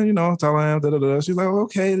 like tall I am." Da, da, da. She's like,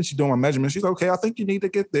 "Okay." And she's doing my measurements. She's like, "Okay, I think you need to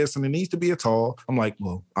get this, and it needs to be tall." I'm like,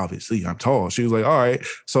 well, obviously I'm tall. She was like, all right.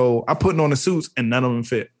 So I put on the suits and none of them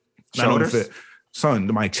fit. Son,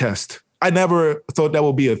 to my chest. I never thought that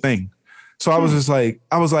would be a thing. So I was just like,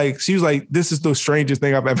 she was like, this is the strangest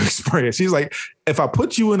thing I've ever experienced. She's like, if I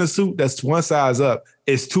put you in a suit that's one size up,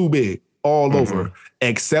 it's too big all over,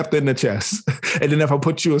 except in the chest. And then if I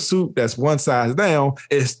put you a suit that's one size down,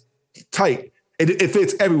 it's tight it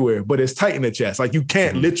fits everywhere, but it's tight in the chest. Like you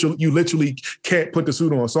can't literally can't put the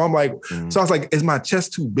suit on. So I'm like, so I was like, is my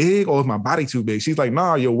chest too big or is my body too big? She's like,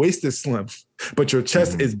 nah, your waist is slim, but your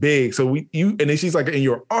chest is big. So and then she's like, and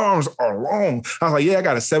your arms are long. I was like, yeah, I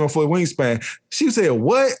got a 7-foot wingspan. She said,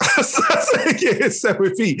 what? I said, yeah, it's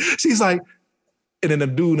 7 feet. She's like, and then the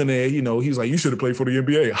dude in there, he was like, you should have played for the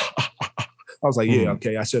NBA. I was like, yeah,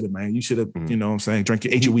 okay, I should have, man. You should have, you know what I'm saying,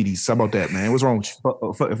 ate your Wheaties. How about that, man? What's wrong with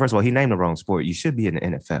you? First of all, he named the wrong sport. You should be in the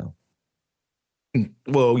NFL.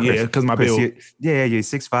 Well, Chris, yeah, because my build. You're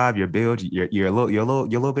 6'5", your build, you're a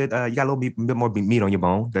little bit, you got a little bit more meat on your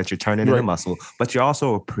bone that you're turning into muscle, but you're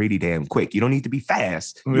also pretty damn quick. You don't need to be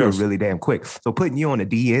fast. You're really damn quick. So putting you on a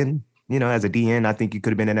DN, as a DN, I think you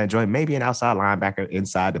could have been in that joint, maybe an outside linebacker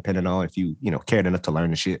inside, depending on if you, cared enough to learn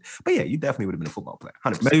the shit. But yeah, you definitely would have been a football player.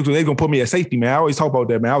 100%. They're going to put me at safety, man. I always talk about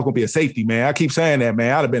that, man. I was going to be a safety, man. I keep saying that,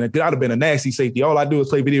 man. I'd have been a nasty safety. All I do is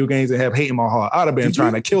play video games and have hate in my heart. I'd have been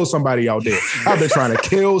trying to kill somebody out there. I've been trying to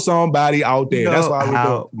kill somebody out there. That's why I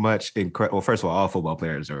would do. Well, first of all football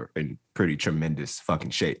players are in pretty tremendous fucking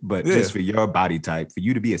shape. But just for your body type, for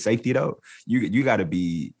you to be a safety, though, you got to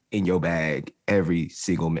be in your bag every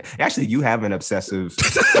single minute. Actually, you have an obsessive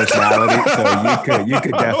personality, so you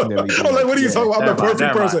could definitely. I'm like, what are you talking about? I'm the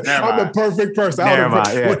perfect person. I'm the perfect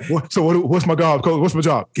person. So what's my job, coach? What's my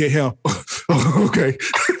job? Get him. Okay.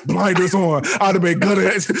 Blinders on. I'd have been gunning.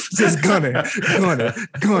 Just gunning.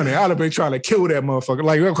 I'd have been trying to kill that motherfucker.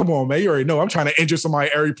 Like, oh, come on, man. You already know I'm trying to injure somebody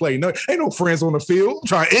every play. No, ain't no friends on the field. I'm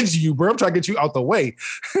trying to injure you, bro. I'm trying to get you out the way.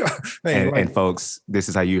 And folks, this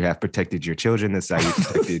is how you have protected your children. This is how you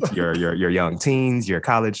protected your young teens, your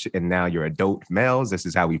college, and now your adult males. This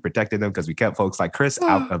is how we protected them because we kept folks like Chris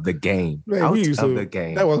out of the game. Man, the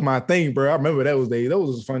game. That was my thing, bro. I remember those days.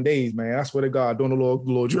 Those was fun days, man. I swear to God, doing the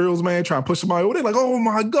little drills, man, trying to push somebody over. They're like, oh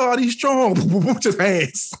my God, he's strong. Just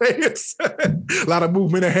hands. A lot of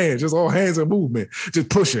movement of hands, just all hands and movement, just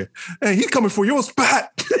pushing. And he's coming for your spot.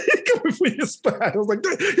 I was like,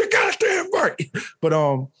 you're goddamn right.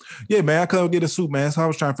 But yeah, man, I couldn't get a suit, man. So I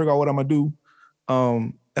was trying to figure out what I'm gonna do.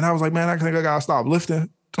 And I was like, man, I think I gotta stop lifting.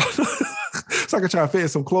 So I could try to fit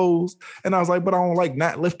some clothes. And I was like, but I don't like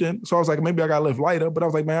not lifting. So I was like, maybe I gotta lift lighter. But I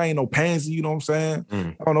was like, man, I ain't no pansy, you know what I'm saying?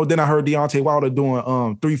 I don't know. Then I heard Deontay Wilder doing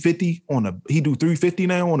 350 he do 350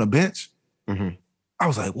 now on a bench. I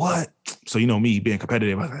was like, what? So me being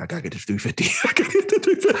competitive, I was like, I gotta get this 350. I gotta get the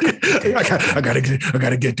 350. I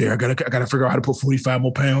gotta get there. I gotta figure out how to put 45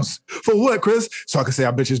 more pounds. For what, Chris? So I can say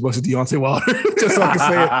I bet you as much as Deontay Wilder. Just so I can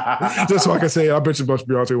say it. Just so I can say I bet you as much as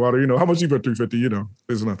Deontay Wilder. How much you bet 350?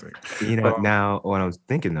 It's nothing. Now when I was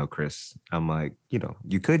thinking though, Chris, I'm like,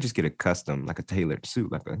 you could just get a custom, like a tailored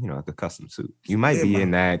suit, like a custom suit. You might be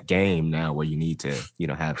in that game now where you need to,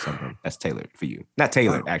 have something that's tailored for you. Not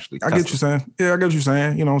tailored, actually. I get what you're saying. Yeah, I get what you're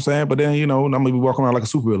saying. You know what I'm saying? But then, I'm gonna be walking around like a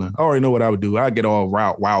supervillain. I already know what I would do. I'd get all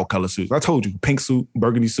wild color suits. I told you, pink suit,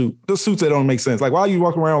 burgundy suit. The suits that don't make sense. Like, why are you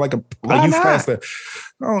walking around like you faster?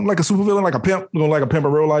 Like a supervillain, like a pimp, like a pimp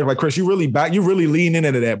in real life. Like, Chris, you really leaning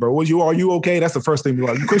into that, bro. Are you okay? That's the first thing.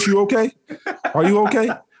 Like, Chris, you okay? Are you okay?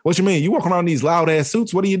 What you mean? You walking around in these loud ass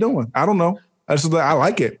suits? What are you doing? I don't know. I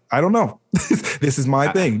like it. I don't know. This is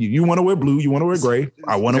my thing. You want to wear blue. You want to wear gray.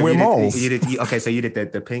 I want to wear mauve. Okay, so you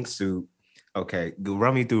did the pink suit. Okay,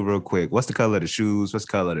 run me through real quick. What's the color of the shoes? What's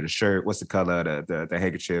the color of the shirt? What's the color of the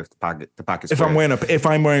handkerchief? The pocket square? If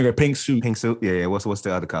I'm wearing a pink suit, yeah. What's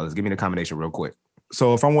the other colors? Give me the combination real quick.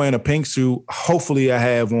 So if I'm wearing a pink suit, hopefully I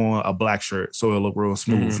have on a black shirt so it'll look real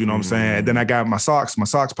smooth. You know what I'm saying? And then I got my socks. My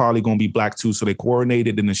socks probably gonna be black too, so they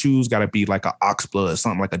coordinated. And the shoes gotta be like an ox blood,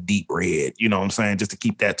 something like a deep red. You know what I'm saying? Just to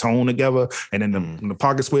keep that tone together. And then the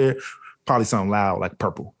pocket square, probably something loud like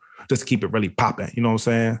purple. Just to keep it really popping. You know what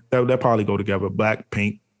I'm saying? That probably go together. Black,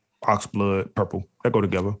 pink, ox blood, purple. That go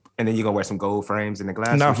together. And then you gonna wear some gold frames in the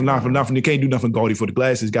glasses? Nothing. You can't do nothing gaudy for the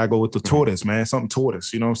glasses. Gotta go with the tortoise, man. Something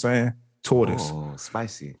tortoise. You know what I'm saying? Tortoise. Oh,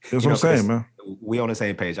 spicy. That's what I'm saying, man. We on the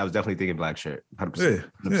same page. I was definitely thinking black shirt. 100%.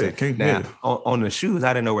 100%. Yeah. Now, on the shoes,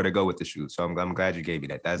 I didn't know where to go with the shoes. So I'm glad you gave me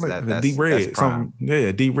that. That's deep red.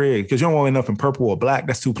 Deep red. Because you don't want enough in purple or black.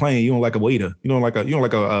 That's too plain. You don't like a waiter. You don't like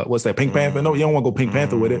a what's that, Pink Panther? No, you don't want to go Pink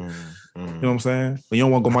Panther with it. You know what I'm saying? But you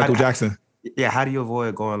don't want to go Michael Jackson. Yeah, how do you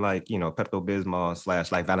avoid going like,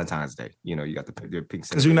 Pepto-Bismol / like Valentine's Day? You got the pink.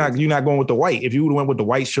 Because you're not going with the white. If you would have went with the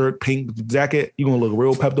white shirt, pink jacket, you're gonna look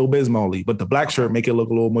real Pepto-Bismol-y. But the black shirt make it look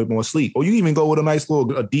a little more sleek. Or you even go with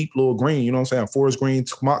a deep little green, you know what I'm saying? Forest green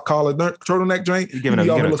collar turtleneck drink. You're giving up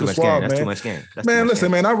too much game. That's too much game. Man, listen,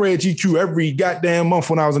 man, I read GQ every goddamn month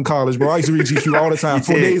when I was in college, bro. I used to read GQ all the time.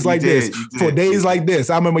 For days like this.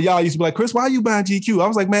 I remember y'all used to be like, Chris, why are you buying GQ? I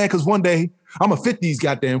was like, man, because one day I'm gonna fit these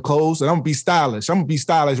goddamn clothes and I'm gonna be stylish. I'm gonna be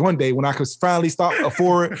stylish one day when I could finally stop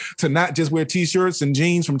afford to not just wear t-shirts and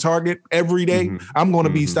jeans from Target every day. Mm-hmm. I'm gonna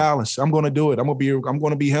be stylish. I'm gonna do it. I'm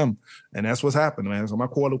gonna be him. And that's what's happening, man. So my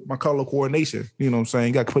color coordination, you know what I'm saying?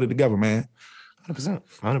 You got to put it together, man. 100%,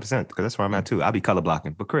 because that's where I'm at too. I'll be color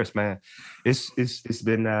blocking. But Chris, man, it's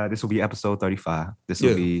been this will be episode 35. This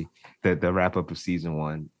will be the wrap up of season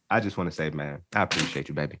 1. I just want to say, man, I appreciate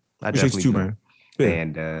you, baby. I appreciate you too, man. Yeah.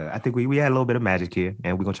 And I think we had a little bit of magic here,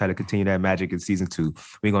 and we're gonna try to continue that magic in season 2.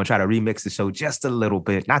 We're gonna try to remix the show just a little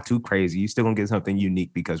bit, not too crazy. You're still gonna get something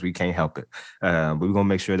unique because we can't help it. But we're gonna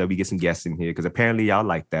make sure that we get some guests in here because apparently y'all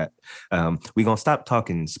like that. We're gonna stop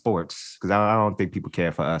talking sports because I don't think people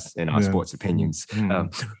care for us and our sports opinions.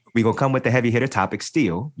 We're gonna come with the heavy hitter topics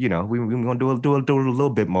still. You know, we're gonna do a little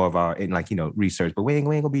bit more of our research, but we ain't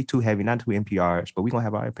gonna be too heavy, not too NPR-ish, but we're gonna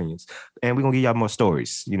have our opinions. And we're gonna give y'all more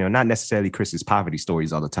stories, you know, not necessarily Chris's poverty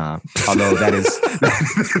stories all the time. Although that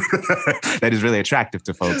is really attractive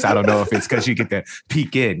to folks. I don't know if it's because you get to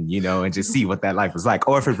peek in, you know, and just see what that life was like,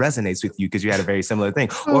 or if it resonates with you because you had a very similar thing,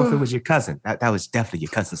 or if it was your cousin. That was definitely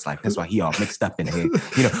your cousin's life. That's why he all mixed up in here.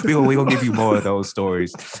 You know, we're gonna give you more of those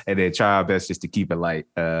stories and then try our best just to keep it light.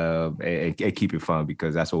 And keep it fun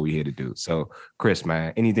because that's what we're here to do. So, Chris,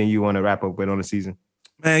 man, anything you want to wrap up with on the season?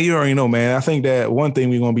 Man, you already know, man. I think that one thing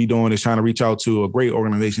we're going to be doing is trying to reach out to a great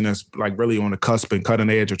organization that's like really on the cusp and cutting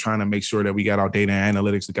edge of trying to make sure that we got our data and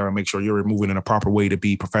analytics together, make sure you're moving in a proper way to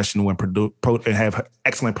be professional and have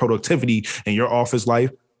excellent productivity in your office life.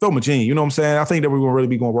 Velma Jean, you know what I'm saying? I think that we're going to really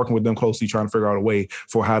be working with them closely, trying to figure out a way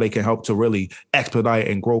for how they can help to really expedite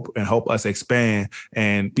and grow and help us expand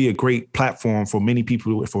and be a great platform for many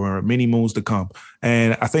people for many moons to come.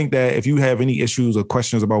 And I think that if you have any issues or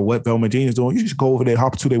questions about what Velma Jean is doing, you should go over there,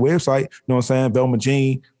 hop to their website, you know what I'm saying?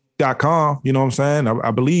 VelmaJean.com, you know what I'm saying? I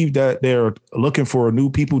believe that they're looking for new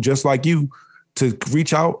people just like you to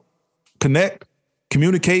reach out, connect,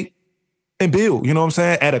 communicate, and build, you know what I'm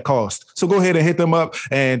saying, at a cost. So go ahead and hit them up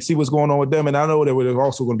and see what's going on with them. And I know that we're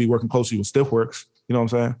also going to be working closely with Stiffworks, you know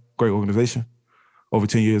what I'm saying? Great organization, over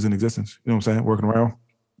 10 years in existence, you know what I'm saying? Working around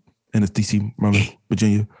in the DC, Maryland,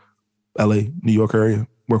 Virginia, LA, New York area,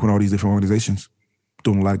 working with all these different organizations,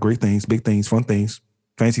 doing a lot of great things, big things, fun things,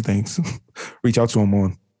 fancy things. Reach out to them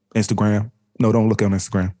on Instagram. No, don't look on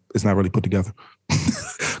Instagram. It's not really put together.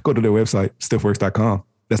 Go to their website, stiffworks.com.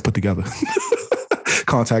 That's put together.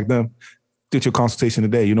 Contact them. Get your consultation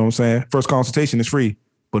today. You know what I'm saying? First consultation is free.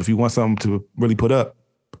 But if you want something to really put up,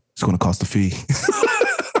 it's going to cost a fee.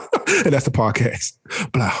 And that's the podcast.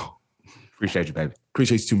 Blah. Appreciate you, baby.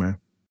 Appreciate you too, man.